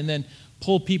fire and then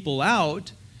pull people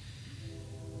out.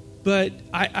 But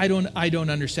I don't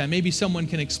understand. Maybe someone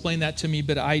can explain that to me,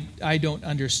 but I don't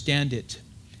understand it.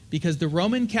 Because the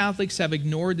Roman Catholics have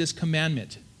ignored this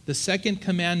commandment. The second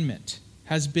commandment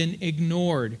has been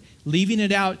ignored, leaving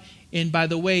it out, and by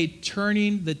the way,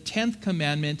 turning the 10th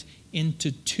commandment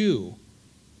into 2.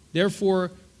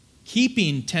 Therefore,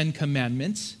 keeping 10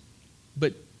 commandments,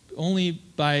 but only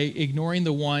by ignoring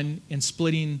the 1 and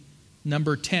splitting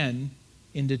number 10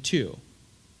 into 2.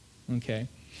 Okay?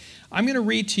 I'm going to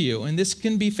read to you, and this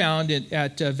can be found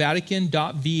at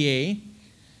Vatican.va.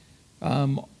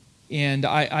 And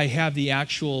I have the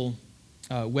actual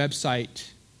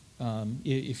website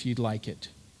if you'd like it.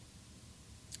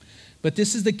 But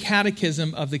this is the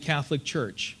Catechism of the Catholic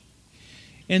Church.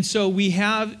 And so we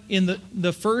have in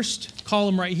the first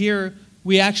column right here,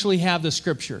 we actually have the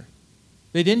Scripture.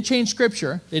 They didn't change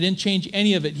Scripture. They didn't change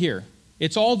any of it here.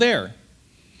 It's all there.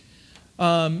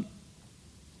 Now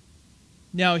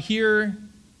here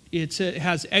it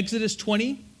has Exodus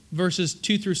 20, verses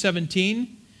 2 through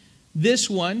 17. This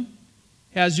one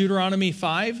has Deuteronomy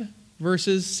 5,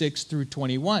 verses 6 through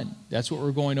 21. That's what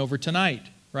we're going over tonight,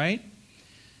 right?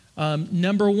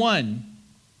 Number 1,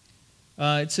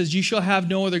 it says, you shall have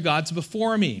no other gods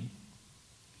before me.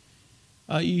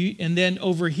 And then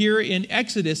over here in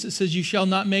Exodus, it says, you shall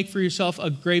not make for yourself a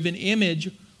graven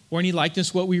image or any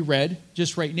likeness, what we read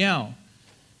just right now.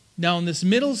 Now in this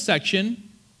middle section,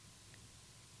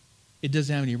 it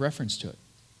doesn't have any reference to it.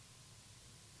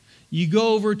 You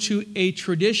go over to a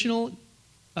traditional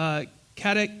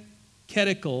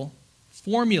catechetical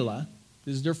formula.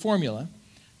 This is their formula.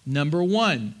 Number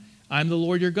 1, I'm the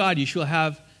Lord your God. You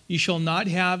shall not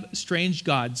have strange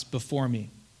gods before me.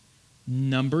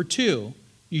 Number 2,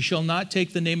 you shall not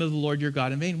take the name of the Lord your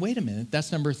God in vain. Wait a minute,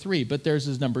 that's number 3, but theirs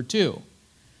is number 2.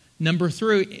 Number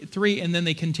 3, and then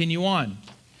they continue on.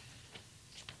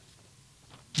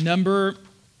 Number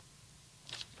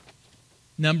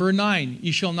 9,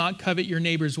 you shall not covet your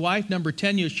neighbor's wife. Number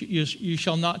 10, you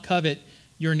shall not covet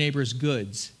your neighbor's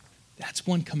goods. That's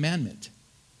 1 commandment.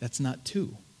 That's not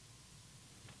 2.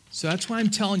 So that's why I'm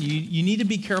telling you, you need to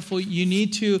be careful. You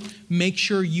need to make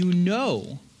sure you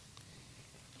know,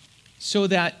 so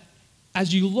that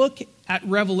as you look at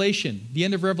Revelation, the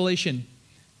end of Revelation,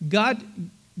 God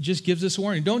just gives us a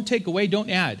warning. Don't take away, don't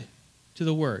add to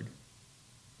the word.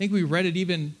 I think we read it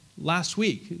even last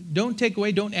week. Don't take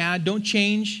away, don't add, don't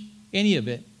change any of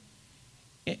it.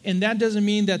 And that doesn't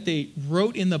mean that they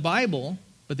wrote in the Bible,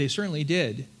 but they certainly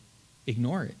did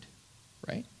ignore it,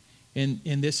 right? And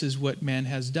this is what man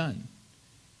has done.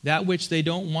 That which they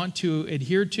don't want to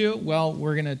adhere to, well,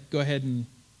 we're going to go ahead and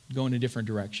go in a different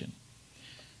direction.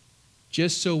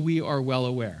 Just so we are well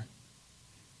aware.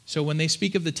 So when they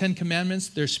speak of the 10 commandments,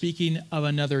 they're speaking of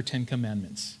another 10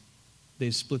 commandments.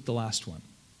 They've split the last one.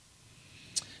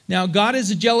 Now, God is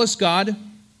a jealous God,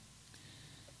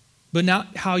 but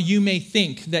not how you may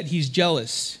think that he's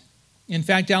jealous. In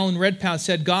fact, Alan Redpath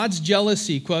said, God's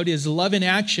jealousy, quote, is love in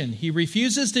action. He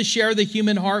refuses to share the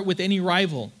human heart with any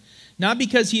rival, not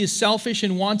because he is selfish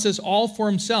and wants us all for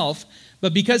himself,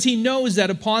 but because he knows that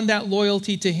upon that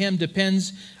loyalty to him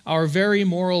depends our very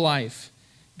moral life.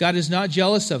 God is not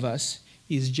jealous of us.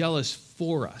 He is jealous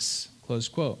for us, close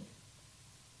quote.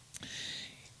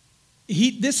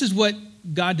 This is what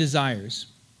God desires.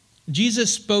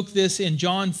 Jesus spoke this in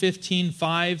John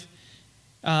 15:5.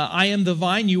 I am the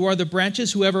vine, you are the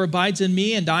branches. Whoever abides in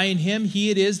me and I in him,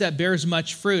 he it is that bears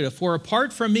much fruit. For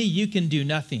apart from me, you can do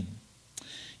nothing.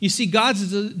 You see,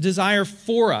 God's desire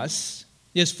for us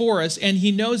is for us, and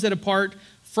he knows that apart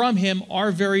from him,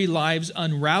 our very lives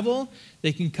unravel.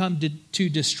 They can come to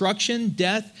destruction,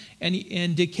 death,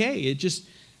 and decay.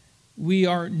 We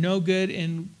are no good,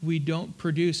 and we don't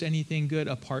produce anything good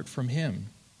apart from him.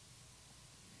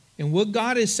 And what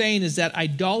God is saying is that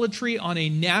idolatry on a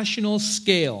national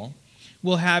scale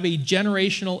will have a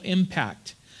generational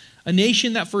impact. A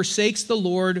nation that forsakes the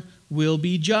Lord will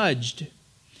be judged.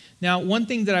 Now, one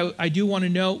thing that I do want to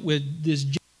note with this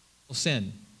generational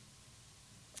sin,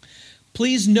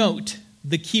 please note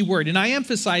the key word. And I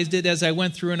emphasized it as I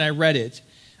went through and I read it.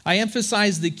 I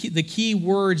emphasized the key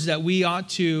words that we ought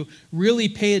to really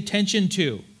pay attention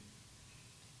to.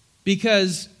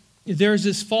 Because there's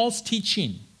this false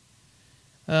teaching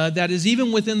that is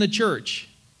even within the church,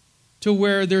 to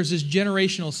where there's this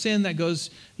generational sin that goes,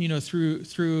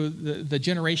 through the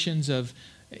generations of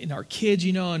our kids,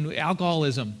 and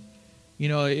alcoholism.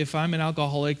 If I'm an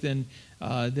alcoholic, then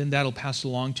that'll pass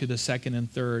along to the second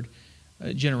and third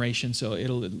generation, so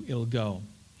it'll go.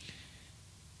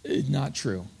 Not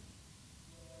true.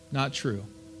 Not true.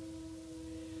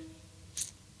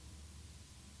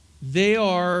 They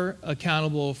are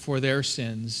accountable for their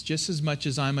sins just as much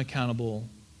as I'm accountable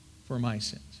for my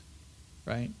sins,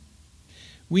 right?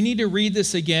 We need to read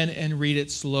this again and read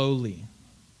it slowly.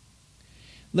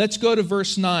 Let's go to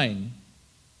verse 9.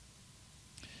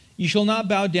 You shall not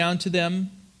bow down to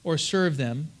them or serve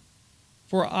them,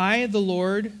 for I, the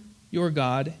Lord your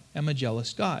God, am a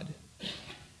jealous God,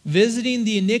 visiting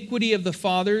the iniquity of the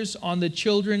fathers on the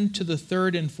children to the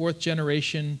third and fourth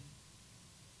generation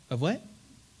of what?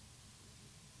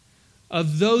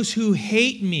 Of those who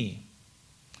hate me.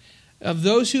 Of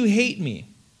those who hate me.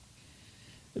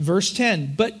 Verse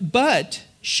 10, but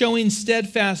showing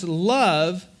steadfast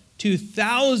love to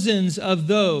thousands of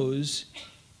those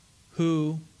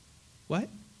who, what?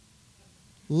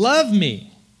 Love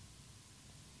me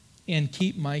and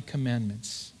keep my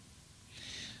commandments.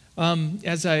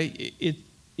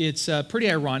 It's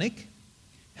pretty ironic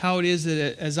how it is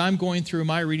that as I'm going through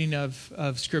my reading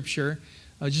of Scripture,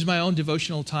 just my own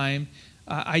devotional time,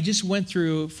 I just went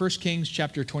through 1 Kings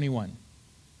chapter 21.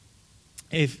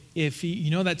 If you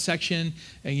know that section,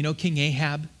 King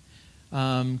Ahab.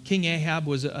 King Ahab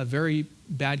was a very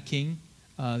bad king,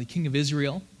 the king of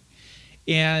Israel.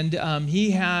 And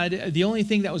he had, the only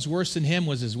thing that was worse than him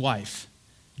was his wife,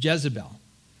 Jezebel.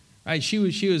 Right? She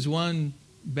was one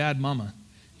bad mama.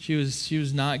 She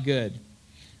was not good.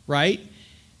 Right?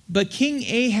 But King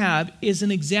Ahab is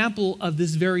an example of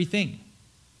this very thing.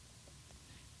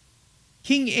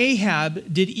 King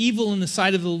Ahab did evil in the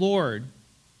sight of the Lord.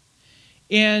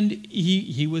 And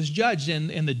he was judged,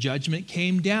 and the judgment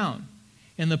came down.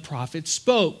 And the prophet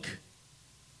spoke.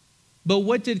 But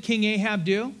what did King Ahab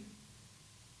do?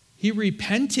 He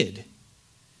repented.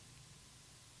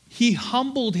 He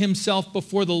humbled himself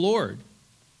before the Lord.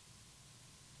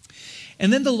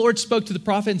 And then the Lord spoke to the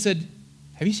prophet and said,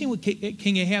 have you seen what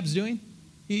King Ahab's doing?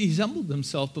 He's humbled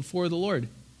himself before the Lord.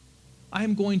 I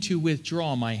am going to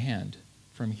withdraw my hand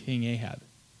from King Ahab.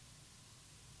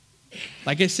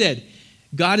 Like I said,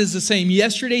 God is the same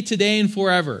yesterday, today, and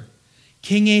forever.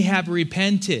 King Ahab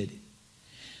repented.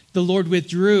 The Lord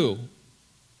withdrew.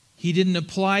 He didn't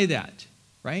apply that,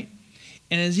 right?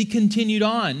 And as he continued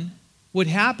on, what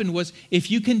happened was,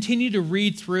 if you continue to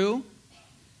read through,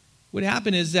 what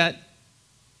happened is that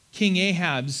King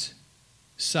Ahab's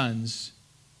sons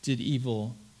did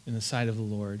evil in the sight of the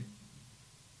Lord.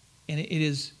 And it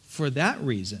is for that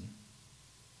reason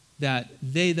that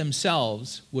they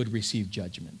themselves would receive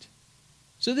judgment.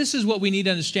 So this is what we need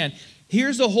to understand.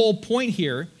 Here's the whole point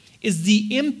here, is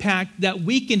the impact that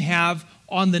we can have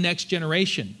on the next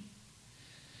generation.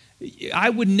 I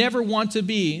would never want to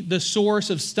be the source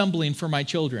of stumbling for my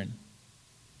children.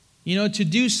 To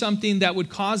do something that would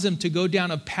cause them to go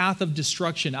down a path of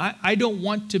destruction. I don't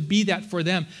want to be that for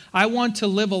them. I want to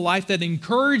live a life that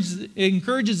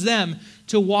encourages them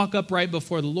to walk upright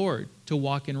before the Lord, to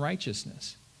walk in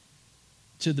righteousness.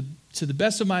 To the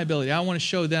best of my ability, I want to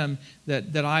show them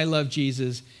that I love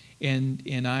Jesus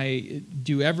and I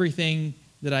do everything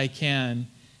that I can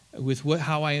with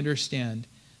how I understand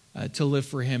to live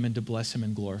for Him and to bless Him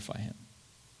and glorify Him,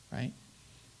 right?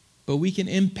 But we can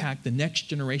impact the next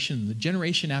generation, the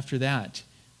generation after that,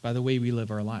 by the way we live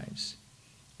our lives.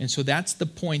 And so that's the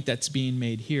point that's being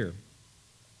made here.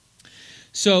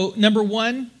 So, number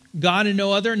 1, God and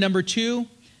no other. Number 2,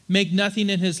 make nothing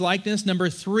in His likeness. Number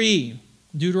 3,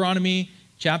 Deuteronomy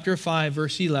chapter 5,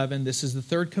 verse 11. This is the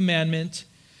third commandment.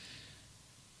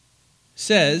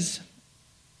 Says,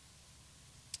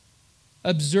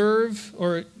 observe,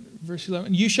 or verse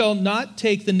 11, you shall not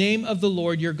take the name of the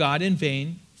Lord your God in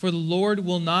vain, for the Lord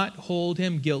will not hold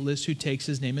him guiltless who takes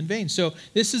his name in vain. So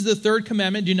this is the third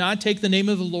commandment. Do not take the name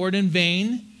of the Lord in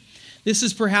vain. This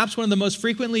is perhaps one of the most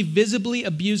frequently visibly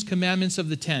abused commandments of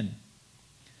the 10.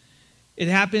 It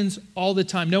happens all the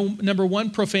time. Number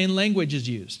 1, profane language is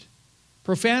used.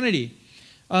 Profanity.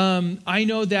 I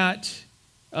know that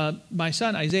my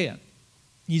son, Isaiah,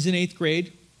 he's in 8th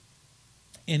grade,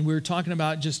 and we were talking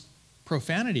about just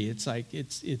profanity. It's like,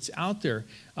 it's out there.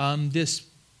 This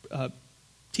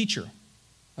teacher,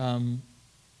 I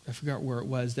forgot where it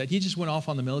was, that he just went off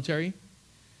on the military.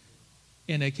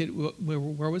 And a kid,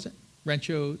 where was it?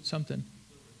 Rancho something.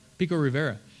 Pico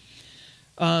Rivera.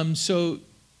 So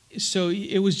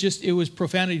it was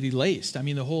profanity laced. I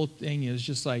mean, the whole thing is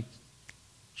just like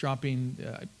dropping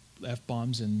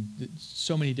F-bombs and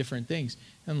so many different things.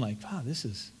 And I'm like, wow, this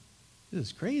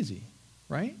is crazy,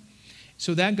 right?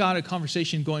 So that got a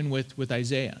conversation going with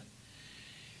Isaiah.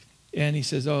 And he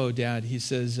says, oh, Dad, he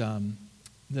says,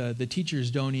 the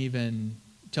teachers don't even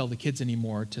tell the kids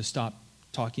anymore to stop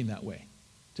talking that way,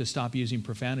 to stop using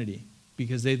profanity,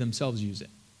 because they themselves use it.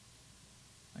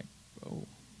 Like, oh,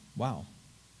 wow.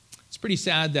 It's pretty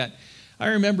sad that I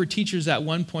remember teachers at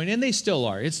one point, and they still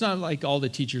are. It's not like all the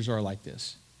teachers are like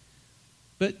this.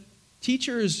 But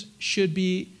teachers should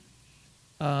be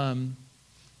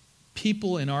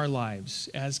people in our lives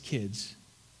as kids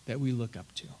that we look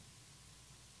up to.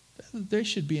 There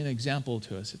should be an example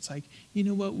to us. It's like, you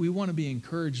know what? We want to be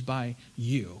encouraged by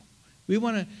you. We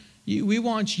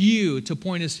want you to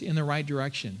point us in the right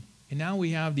direction. And now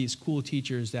we have these cool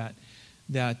teachers that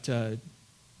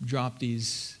drop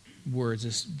these words,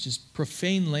 this just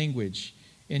profane language,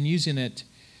 and using it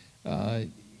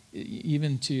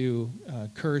even to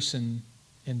curse and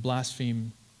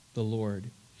blaspheme the Lord.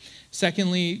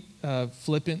 Secondly,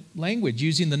 flippant language,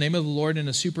 using the name of the Lord in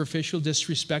a superficial,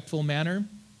 disrespectful manner.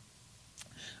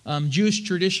 Jewish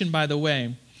tradition, by the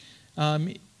way,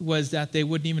 was that they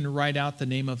wouldn't even write out the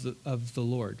name of the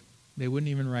Lord. They wouldn't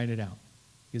even write it out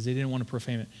because they didn't want to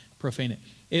profane it.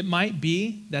 It might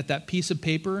be that piece of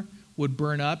paper would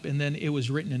burn up and then it was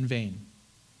written in vain.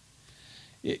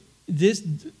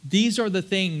 These are the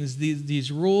things,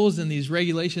 these rules and these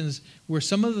regulations were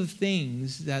some of the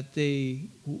things that these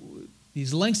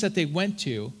lengths that they went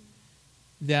to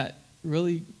that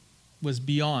really was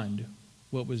beyond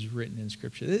what was written in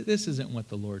Scripture. This isn't what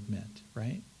the Lord meant,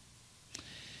 right?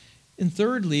 And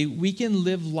thirdly, we can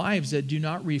live lives that do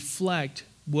not reflect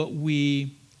what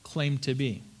we claim to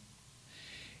be.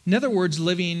 In other words,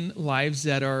 living lives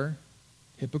that are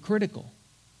hypocritical.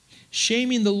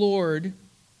 Shaming the Lord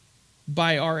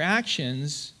by our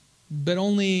actions, but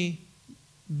only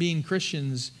being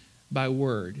Christians by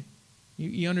word.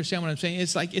 You understand what I'm saying?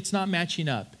 It's like it's not matching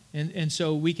up. And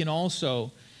so we can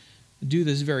also do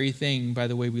this very thing by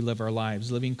the way we live our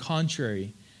lives, living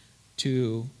contrary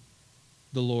to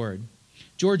the Lord.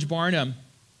 George Barna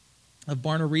of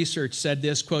Barna Research said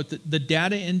this, quote, "The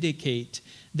data indicate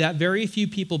that very few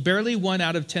people, barely 1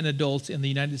 out of 10 adults in the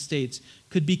United States,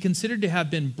 could be considered to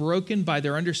have been broken by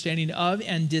their understanding of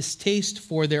and distaste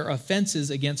for their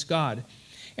offenses against God.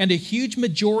 And a huge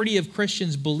majority of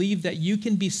Christians believe that you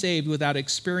can be saved without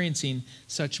experiencing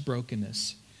such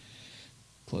brokenness."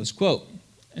 Close quote.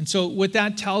 And so what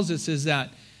that tells us is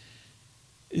that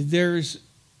there's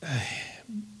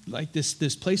like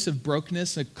this place of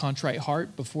brokenness, a contrite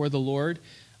heart before the Lord.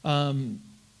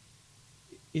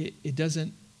 It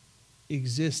doesn't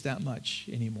exist that much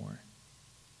anymore.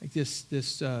 Like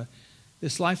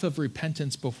this life of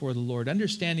repentance before the Lord,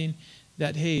 understanding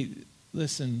that, hey,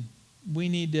 listen, we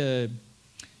need to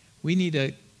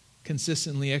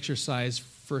consistently exercise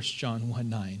 1 John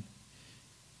 1:9.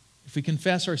 If we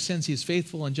confess our sins, he is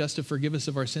faithful and just to forgive us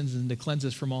of our sins and to cleanse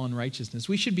us from all unrighteousness.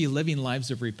 We should be living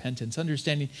lives of repentance,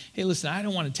 understanding, hey, listen, I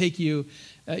don't want to take you,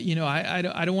 I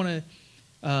don't want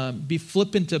to be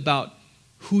flippant about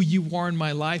who you are in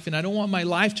my life, and I don't want my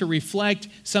life to reflect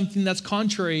something that's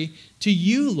contrary to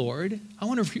you, Lord. I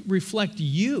want to reflect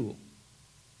you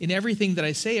in everything that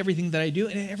I say, everything that I do,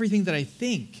 and everything that I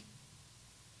think.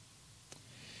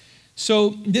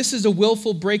 So this is a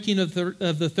willful breaking of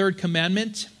the third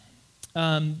commandment.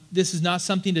 This is not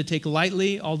something to take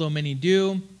lightly, although many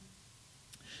do.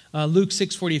 Luke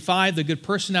 6:45, the good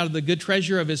person out of the good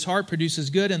treasure of his heart produces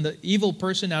good, and the evil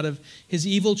person out of his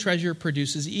evil treasure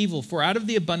produces evil. For out of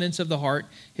the abundance of the heart,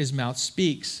 his mouth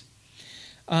speaks.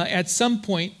 At some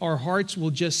point, our hearts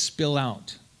will just spill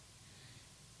out.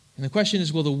 And the question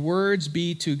is, will the words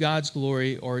be to God's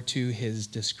glory or to his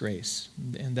disgrace?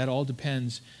 And that all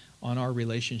depends on our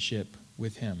relationship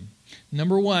with him.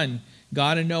 Number 1,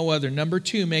 God and no other. Number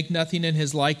 2, make nothing in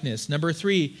his likeness. Number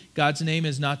 3, God's name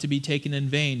is not to be taken in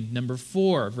vain. Number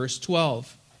 4, verse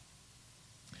 12.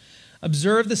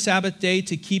 Observe the Sabbath day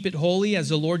to keep it holy as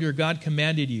the Lord your God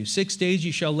commanded you. 6 days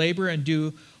you shall labor and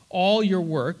do all your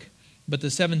work, but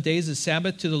the 7th day is a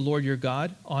Sabbath to the Lord your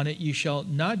God. On it you shall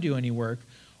not do any work,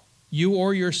 you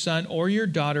or your son or your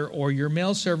daughter or your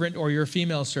male servant or your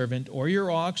female servant or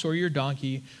your ox or your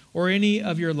donkey or any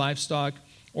of your livestock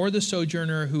or the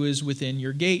sojourner who is within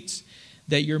your gates,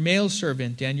 that your male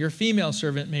servant and your female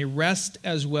servant may rest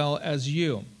as well as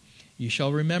you. You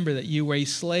shall remember that you were a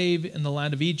slave in the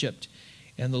land of Egypt,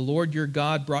 and the Lord your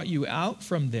God brought you out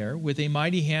from there with a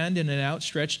mighty hand and an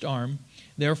outstretched arm.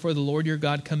 Therefore the Lord your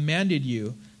God commanded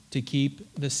you to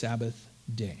keep the Sabbath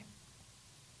day.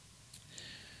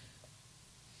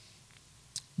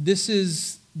 This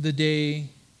is the day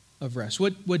of rest.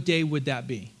 What day would that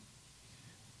be?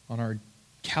 On our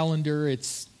calendar,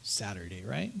 it's Saturday,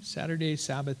 right? Saturday,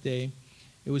 Sabbath day.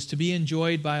 It was to be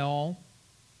enjoyed by all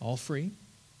free,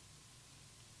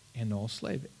 and all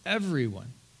slave.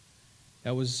 Everyone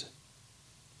that was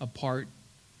a part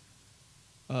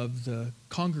of the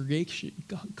congregation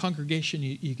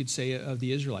you could say, of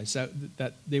the Israelites,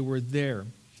 that they were there,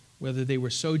 whether they were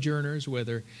sojourners,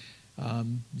 whether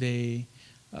they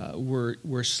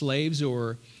were slaves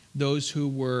or those who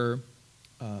were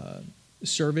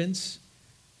servants.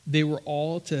 They were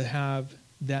all to have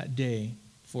that day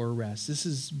for rest. This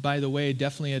is, by the way,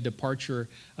 definitely a departure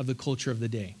of the culture of the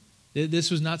day. This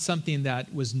was not something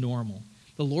that was normal.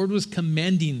 The Lord was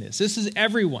commending this. This is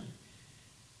everyone.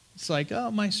 It's like, oh,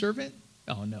 my servant?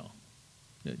 Oh, no.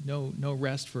 No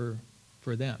rest for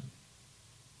them.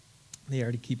 They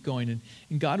are to keep going.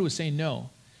 And God was saying, no.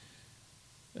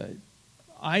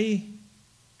 I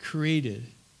created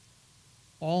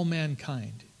all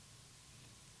mankind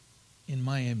in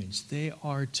my image. They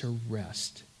are to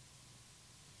rest.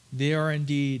 They are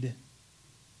indeed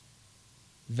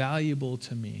valuable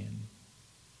to me. And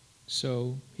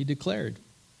so he declared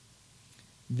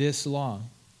this law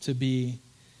to be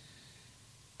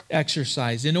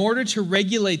exercised. In order to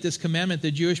regulate this commandment,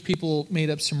 the Jewish people made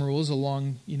up some rules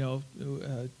along,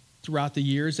 throughout the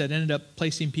years that ended up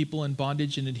placing people in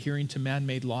bondage and adhering to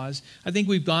man-made laws. I think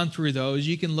we've gone through those.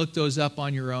 You can look those up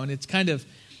on your own. It's kind of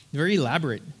very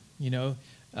elaborate,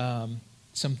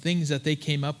 some things that they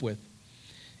came up with.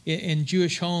 In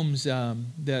Jewish homes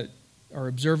that are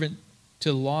observant to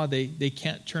the law, they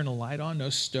can't turn a light on, no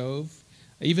stove.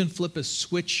 Even flip a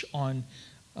switch on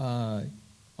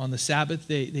the Sabbath.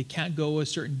 They can't go a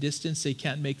certain distance. They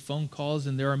can't make phone calls.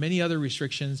 And there are many other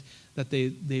restrictions that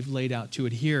they've laid out to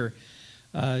adhere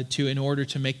to in order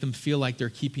to make them feel like they're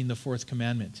keeping the fourth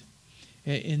commandment.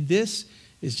 And this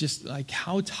is just like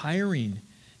how tiring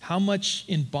how much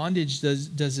in bondage does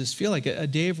this feel like? A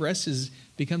day of rest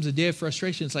becomes a day of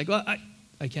frustration. It's like, well,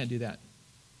 I can't do that.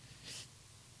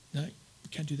 No, I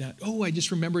can't do that. Oh, I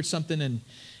just remembered something, and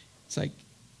it's like,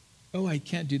 oh, I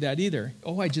can't do that either.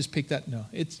 Oh, I just picked that. No,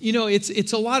 it's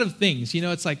a lot of things.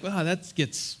 It's like, wow, that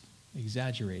gets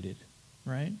exaggerated,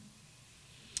 right?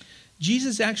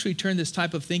 Jesus actually turned this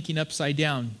type of thinking upside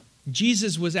down.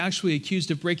 Jesus was actually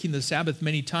accused of breaking the Sabbath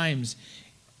many times,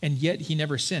 and yet he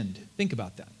never sinned. Think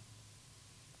about that.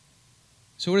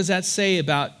 So what does that say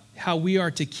about how we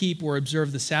are to keep or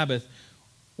observe the Sabbath?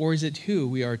 Or is it who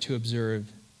we are to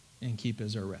observe and keep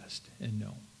as our rest and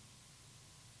know?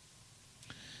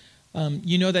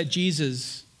 You know that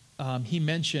Jesus, he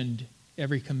mentioned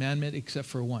every commandment except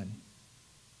for one.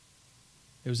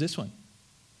 It was this one,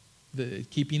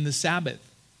 keeping the Sabbath.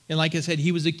 And like I said,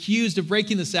 he was accused of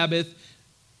breaking the Sabbath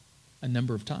a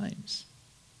number of times.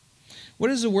 What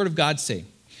does the Word of God say?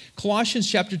 Colossians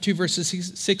chapter 2, verses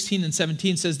 16 and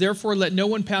 17 says, "Therefore let no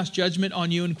one pass judgment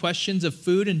on you in questions of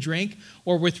food and drink,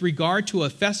 or with regard to a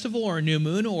festival or a new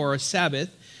moon or a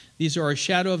Sabbath. These are a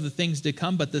shadow of the things to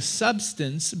come, but the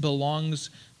substance belongs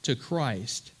to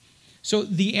Christ." So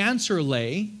the answer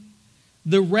lay,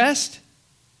 the rest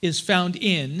is found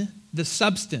in the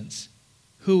substance,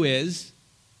 who is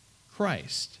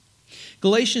Christ.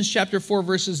 Galatians chapter 4,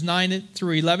 verses 9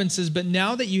 through 11 says, "But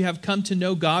now that you have come to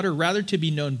know God, or rather to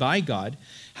be known by God,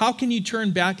 how can you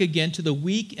turn back again to the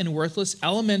weak and worthless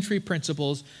elementary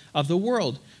principles of the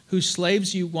world, whose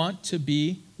slaves you want to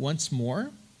be once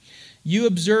more? You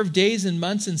observe days and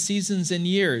months and seasons and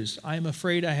years. I am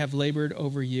afraid I have labored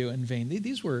over you in vain."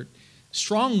 These were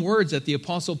strong words that the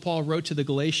Apostle Paul wrote to the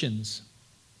Galatians.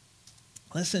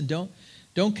 Listen,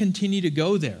 don't continue to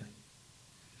go there.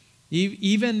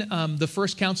 Even the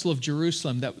first council of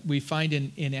Jerusalem that we find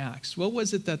in Acts, what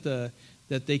was it that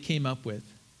they came up with?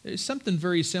 It's something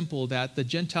very simple that the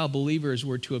Gentile believers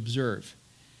were to observe.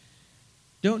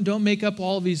 Don't make up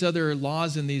all these other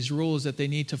laws and these rules that they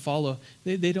need to follow.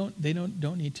 They don't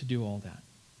need to do all that.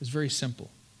 It's very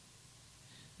simple.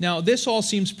 Now, this all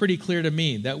seems pretty clear to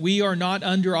me, that we are not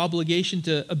under obligation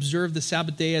to observe the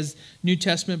Sabbath day as New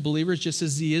Testament believers, just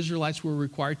as the Israelites were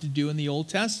required to do in the Old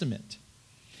Testament.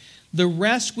 The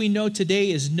rest we know today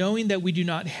is knowing that we do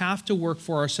not have to work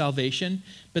for our salvation,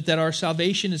 but that our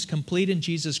salvation is complete in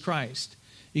Jesus Christ.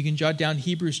 You can jot down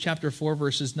Hebrews chapter 4,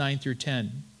 verses 9 through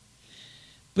 10.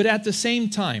 But at the same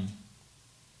time,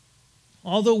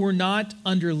 although we're not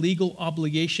under legal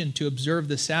obligation to observe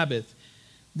the Sabbath,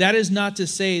 that is not to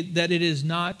say that it is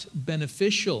not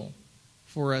beneficial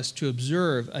for us to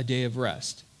observe a day of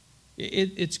rest.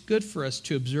 It's good for us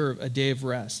to observe a day of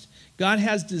rest. God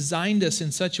has designed us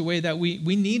in such a way that we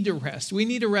need to rest. We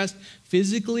need to rest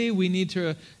physically. We need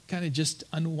to kind of just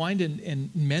unwind and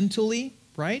mentally,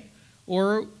 right?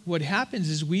 Or what happens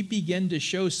is we begin to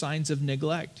show signs of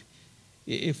neglect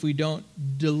if we don't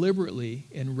deliberately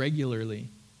and regularly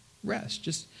rest.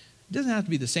 It doesn't have to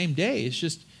be the same day. It's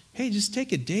just, hey, just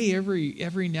take a day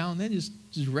every now and then. Just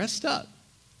rest up,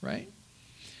 right?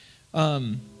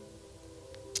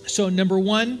 So number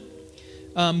one,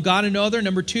 God and no other.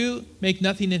 Number two, make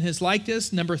nothing in his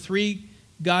likeness. Number three,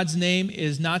 God's name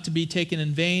is not to be taken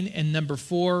in vain. And number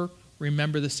four,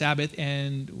 remember the Sabbath.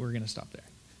 And we're going to stop there.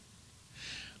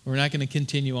 We're not going to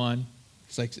continue on.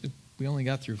 It's like we only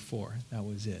got through four. That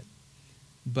was it.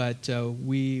 But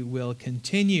we will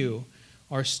continue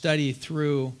our study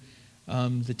through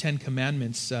the Ten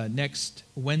Commandments next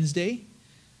Wednesday,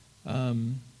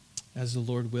 as the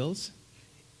Lord wills.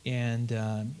 And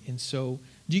so,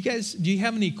 do you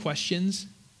have any questions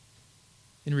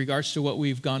in regards to what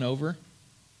we've gone over?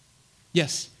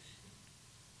 Yes.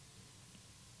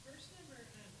 Verse number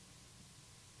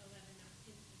 11, not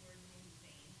take the Lord in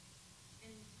vain.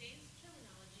 In today's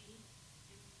terminology,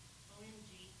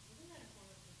 OMG, isn't that a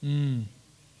form of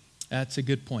That's a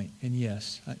good point. And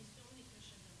yes. so many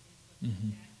Christians on Facebook look at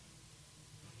that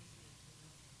and obviously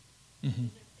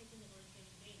it's taking the Lord's name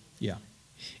in vain. Yeah.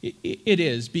 It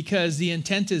is, because the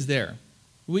intent is there.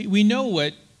 We know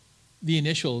what the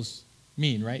initials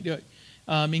mean, right?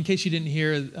 In case you didn't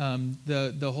hear,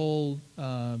 the whole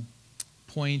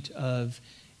point of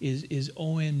is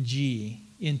OMG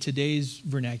in today's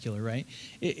vernacular, right?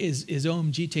 Is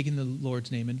OMG taking the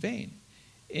Lord's name in vain?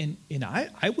 And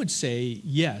I would say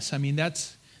yes. I mean,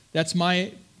 that's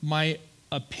my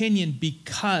opinion,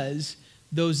 because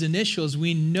those initials,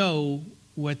 we know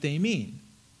what they mean,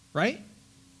 right?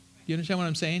 You understand what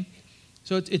I'm saying?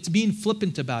 So it's being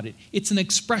flippant about it. It's an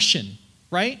expression,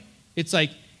 right? It's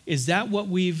like, is that what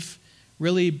we've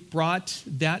really brought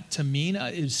that to mean?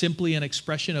 Is simply an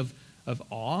expression of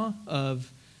awe,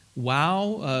 of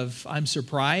wow, of I'm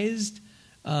surprised.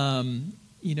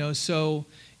 So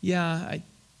yeah,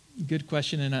 good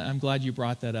question, and I'm glad you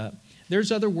brought that up.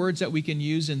 There's other words that we can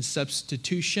use in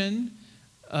substitution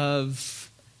of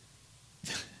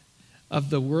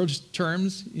the word's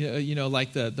terms,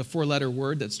 like the four-letter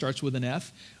word that starts with an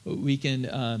F. We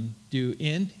can do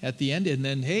in at the end, and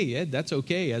then, hey, Ed, that's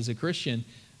okay as a Christian.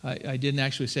 I didn't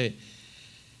actually say it.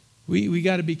 We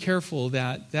got to be careful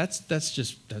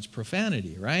that's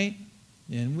profanity, right?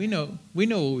 And we know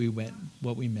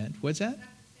what we meant. What's that?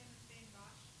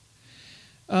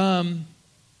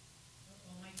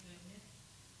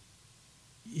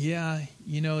 Yeah,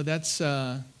 that's.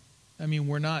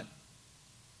 We're not.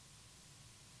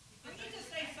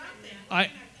 I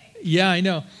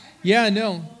know. Yeah,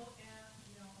 no.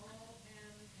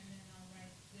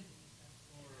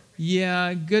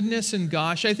 Yeah, goodness and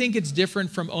gosh. I think it's different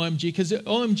from OMG because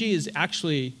OMG is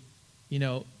actually,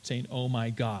 saying, oh my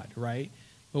God, right?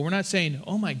 But we're not saying,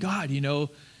 oh my God,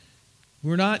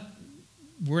 we're not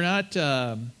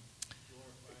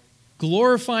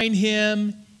glorifying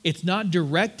him. It's not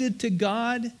directed to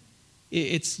God.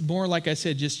 It's more, like I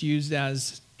said, just used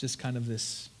as just kind of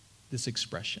this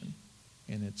expression,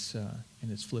 and it's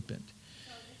flippant.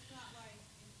 So it's not like,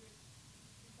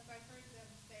 because I've heard them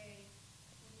say,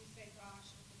 when you say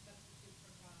gosh, it's a substitute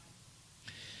for God.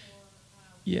 Or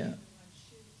Yeah. everyone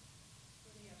shoots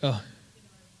for the other. Oh.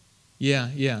 Yeah.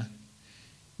 Agree with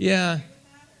that, or?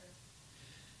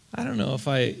 I don't know if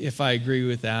I agree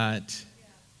with that.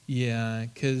 Yeah,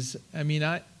 because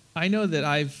I know that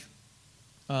I've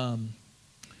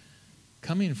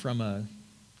coming from a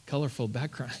colorful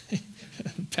background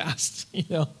past,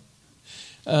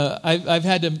 I've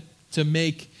had to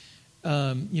make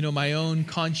my own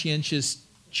conscientious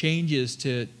changes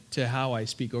to how I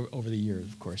speak over the years,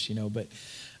 of course, but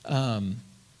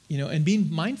and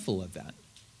being mindful of that.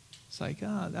 It's like,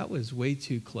 that was way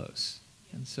too close.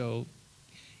 And so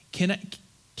can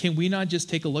we not just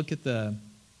take a look at the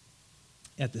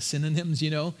synonyms,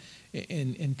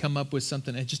 and come up with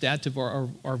something and just add to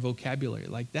our vocabulary?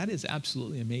 Like, that is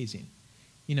absolutely amazing.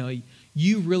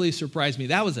 You really surprised me.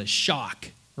 That was a shock,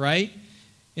 right?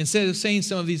 Instead of saying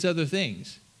some of these other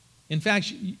things. In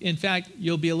fact,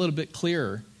 you'll be a little bit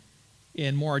clearer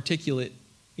and more articulate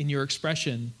in your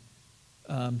expression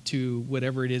to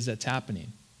whatever it is that's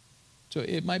happening. So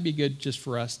it might be good just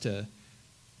for us to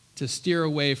steer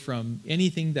away from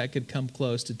anything that could come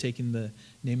close to taking the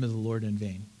name of the Lord in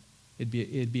vain. It'd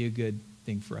be a good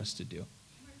thing for us to do. One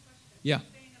more question. Yeah. You're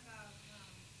saying about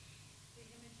the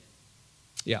images.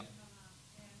 Yeah. And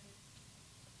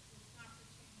it's not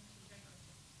pertaining to regular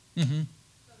things. Mm-hmm.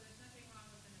 So there's nothing wrong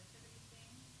with the nativity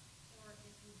thing, or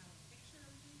if you have a picture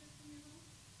of Jesus in your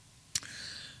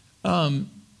home?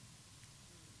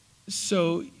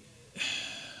 So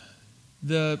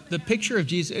the picture of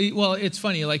Jesus, well, it's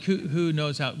funny, like who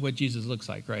knows what Jesus looks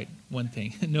like, right? One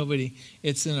thing. Nobody.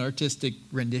 It's an artistic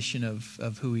rendition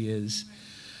of who he is.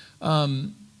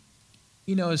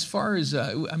 As far as,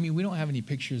 we don't have any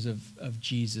pictures of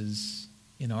Jesus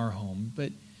in our home,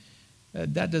 but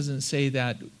that doesn't say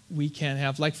that we can't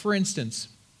have, like, for instance,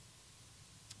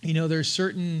 there's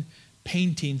certain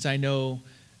paintings I know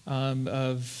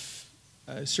of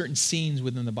certain scenes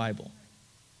within the Bible.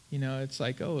 It's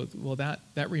like, oh, well,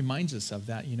 that reminds us of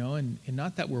that, and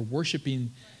not that we're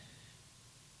worshiping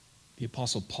the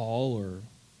Apostle Paul or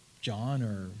John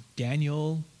or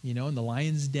Daniel, in the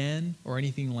lion's den or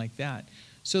anything like that.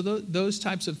 So those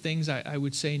types of things, I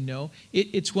would say no.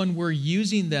 It's when we're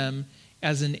using them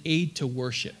as an aid to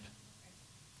worship.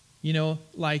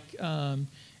 Like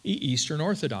Eastern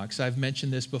Orthodox. I've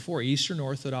mentioned this before. Eastern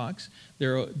Orthodox,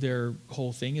 their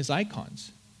whole thing is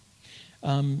icons.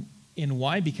 And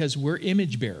why? Because we're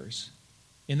image bearers.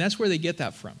 And that's where they get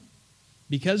that from.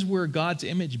 Because we're God's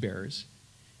image bearers,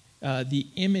 the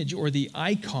image or the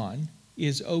icon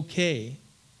is okay,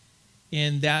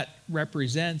 and that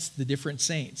represents the different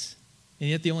saints. And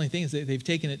yet the only thing is that they've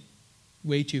taken it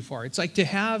way too far. It's like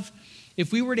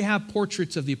if we were to have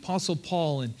portraits of the Apostle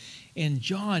Paul and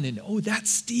John and, that's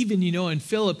Stephen, and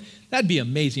Philip, that'd be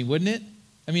amazing, wouldn't it?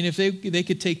 If they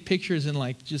could take pictures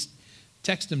and just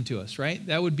text them to us, right?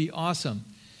 That would be awesome.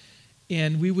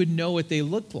 And we would know what they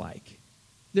looked like.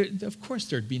 Of course,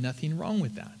 there'd be nothing wrong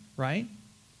with that, right?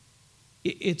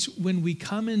 It's when we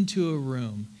come into a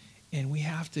room and we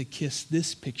have to kiss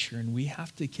this picture and we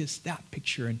have to kiss that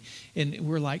picture and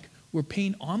we're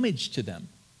paying homage to them.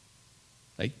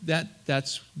 Like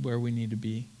that's where we need to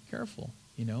be careful,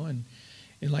 And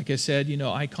like I said,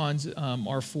 icons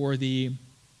are for the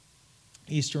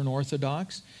Eastern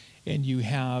Orthodox. And you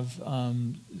have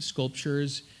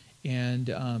sculptures and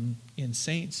in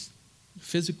saints,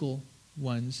 physical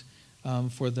ones,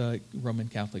 for the Roman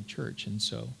Catholic Church. And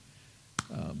so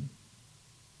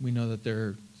we know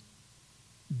that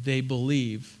they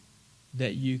believe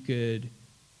that you could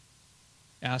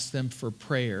ask them for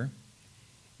prayer.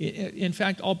 In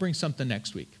fact, I'll bring something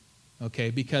next week, okay?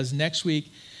 Because next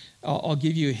week I'll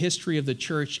give you a history of the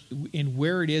church in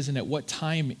where it is and at what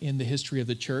time in the history of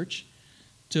the church,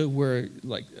 to where,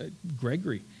 like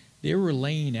Gregory, they were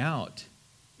laying out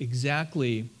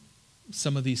exactly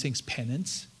some of these things,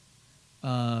 penance,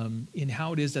 in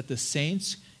how it is that the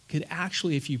saints could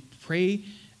actually, if you pray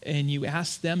and you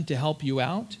ask them to help you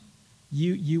out,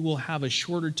 you will have a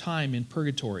shorter time in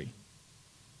purgatory.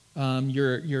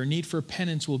 Your need for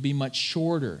penance will be much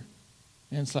shorter.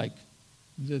 And it's like,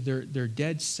 they're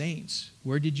dead saints.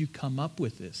 Where did you come up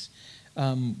with this?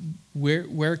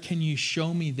 Where can you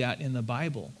show me that in the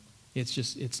Bible?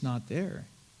 It's not there.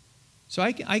 So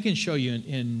I can show you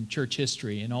in church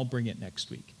history, and I'll bring it next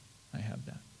week. I have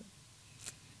that.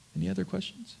 Any other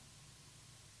questions?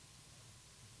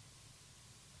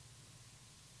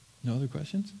 No other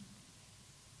questions?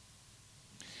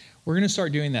 We're going to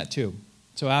start doing that too.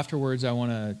 So afterwards, I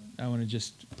want to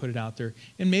just put it out there.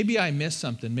 And maybe I missed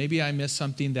something. Maybe I missed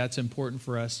something that's important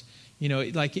for us. You know,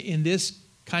 like in this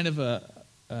kind of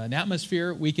an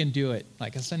atmosphere, we can do it.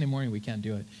 Like a Sunday morning, we can't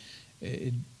do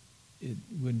it. It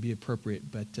wouldn't be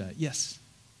appropriate. But yes.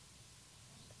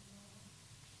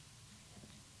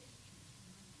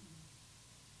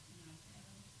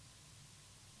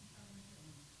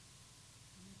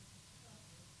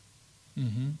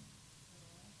 Mm-hmm.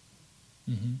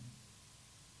 Mm-hmm.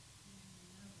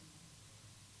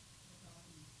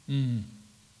 Mm.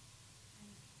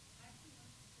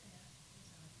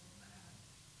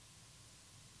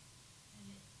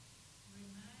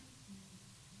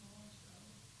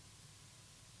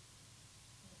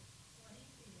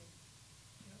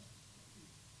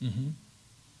 Mm-hmm.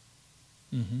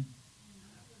 Mm-hmm.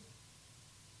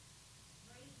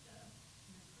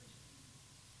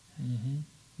 Mm-hmm.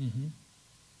 Mm-hmm.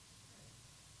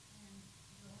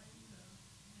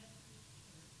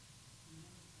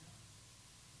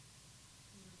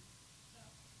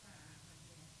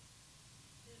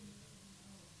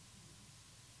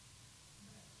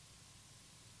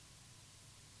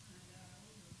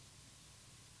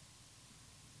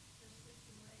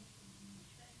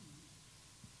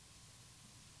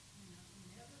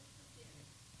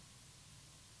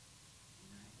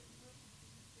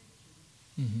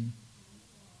 Mm-hmm.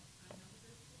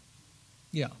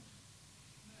 Yeah.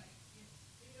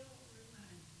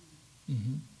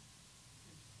 Mm-hmm.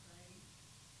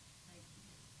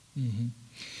 Mm-hmm.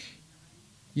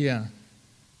 Yeah.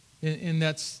 And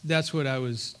that's what I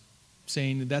was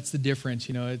saying. That's the difference.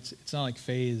 You know, it's not like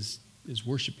Faye is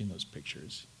worshiping those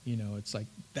pictures. You know, it's like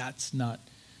that's not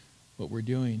what we're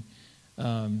doing.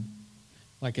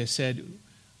 Like I said,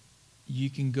 you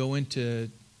can go into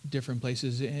different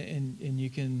places and you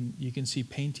can see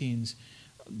paintings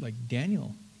like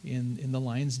Daniel in the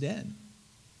lion's den.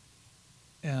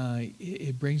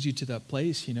 It brings you to that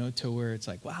place, you know, to where it's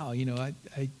like, wow, you know, I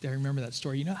remember that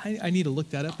story. You know, I need to look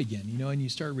that up again, you know, and you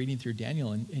start reading through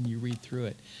Daniel and you read through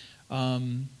it.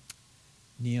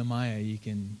 Nehemiah, you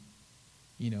can,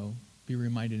 you know, be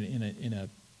reminded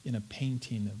in a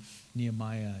painting of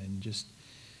Nehemiah and just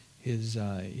his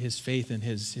faith and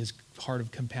his heart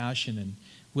of compassion and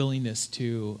willingness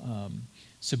to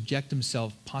subject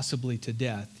himself possibly to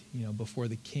death, you know, before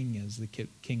the king as the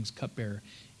king's cupbearer,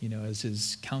 you know, as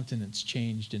his countenance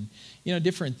changed and, you know,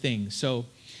 different things. So,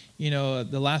 you know,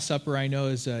 the Last Supper I know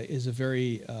is a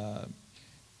very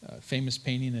famous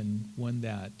painting and one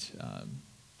that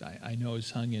I know is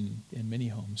hung in many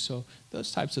homes. So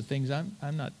those types of things, I'm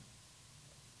not,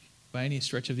 by any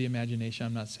stretch of the imagination,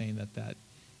 I'm not saying that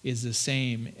is the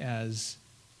same as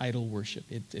idol worship.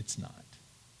 It's not,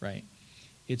 right?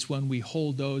 It's when we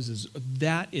hold those as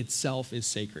that itself is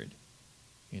sacred,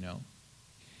 you know.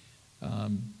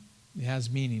 It has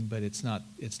meaning, but it's not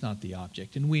the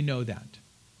object. And we know that.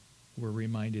 We're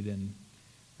reminded and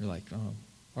we're like, oh,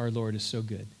 our Lord is so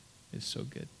good. Is so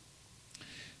good.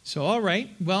 So, all right,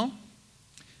 well,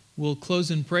 we'll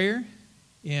close in prayer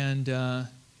and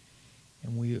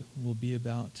we will be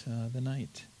about the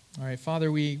night. All right,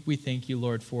 Father, we thank you,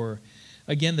 Lord, for,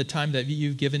 again, the time that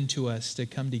you've given to us to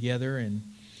come together and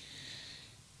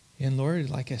Lord,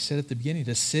 like I said at the beginning,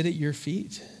 to sit at your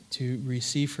feet, to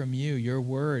receive from you your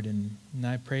word. And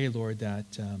I pray, Lord,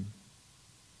 that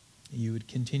you would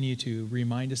continue to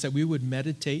remind us that we would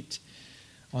meditate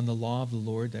on the law of the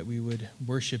Lord, that we would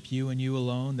worship you and you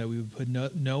alone, that we would put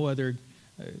no other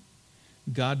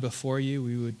God before you.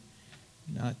 We would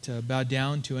not bow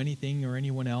down to anything or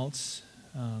anyone else,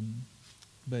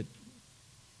 but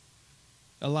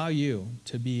allow you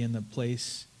to be in the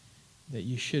place that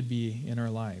you should be in our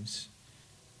lives,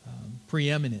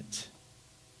 preeminent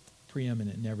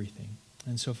in everything.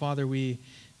 And so, Father, we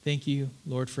thank you,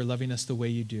 Lord, for loving us the way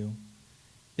you do.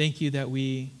 Thank you that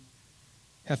we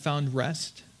have found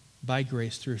rest by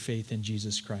grace through faith in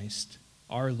Jesus Christ,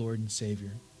 our Lord and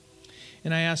Savior.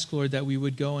 And I ask, Lord, that we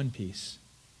would go in peace,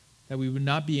 that we would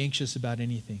not be anxious about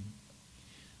anything.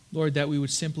 Lord, that we would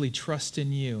simply trust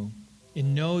in you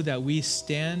and know that we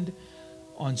stand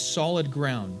on solid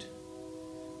ground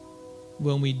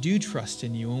when we do trust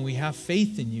in you, when we have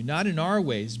faith in you, not in our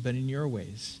ways, but in your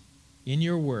ways, in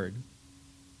your word,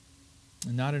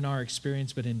 and not in our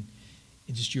experience, but in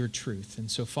just your truth. And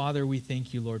so, Father, we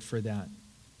thank you, Lord, for that.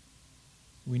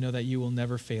 We know that you will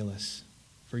never fail us,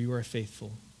 for you are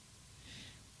faithful.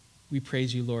 We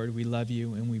praise you, Lord. We love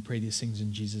you, and we pray these things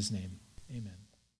in Jesus' name. Amen.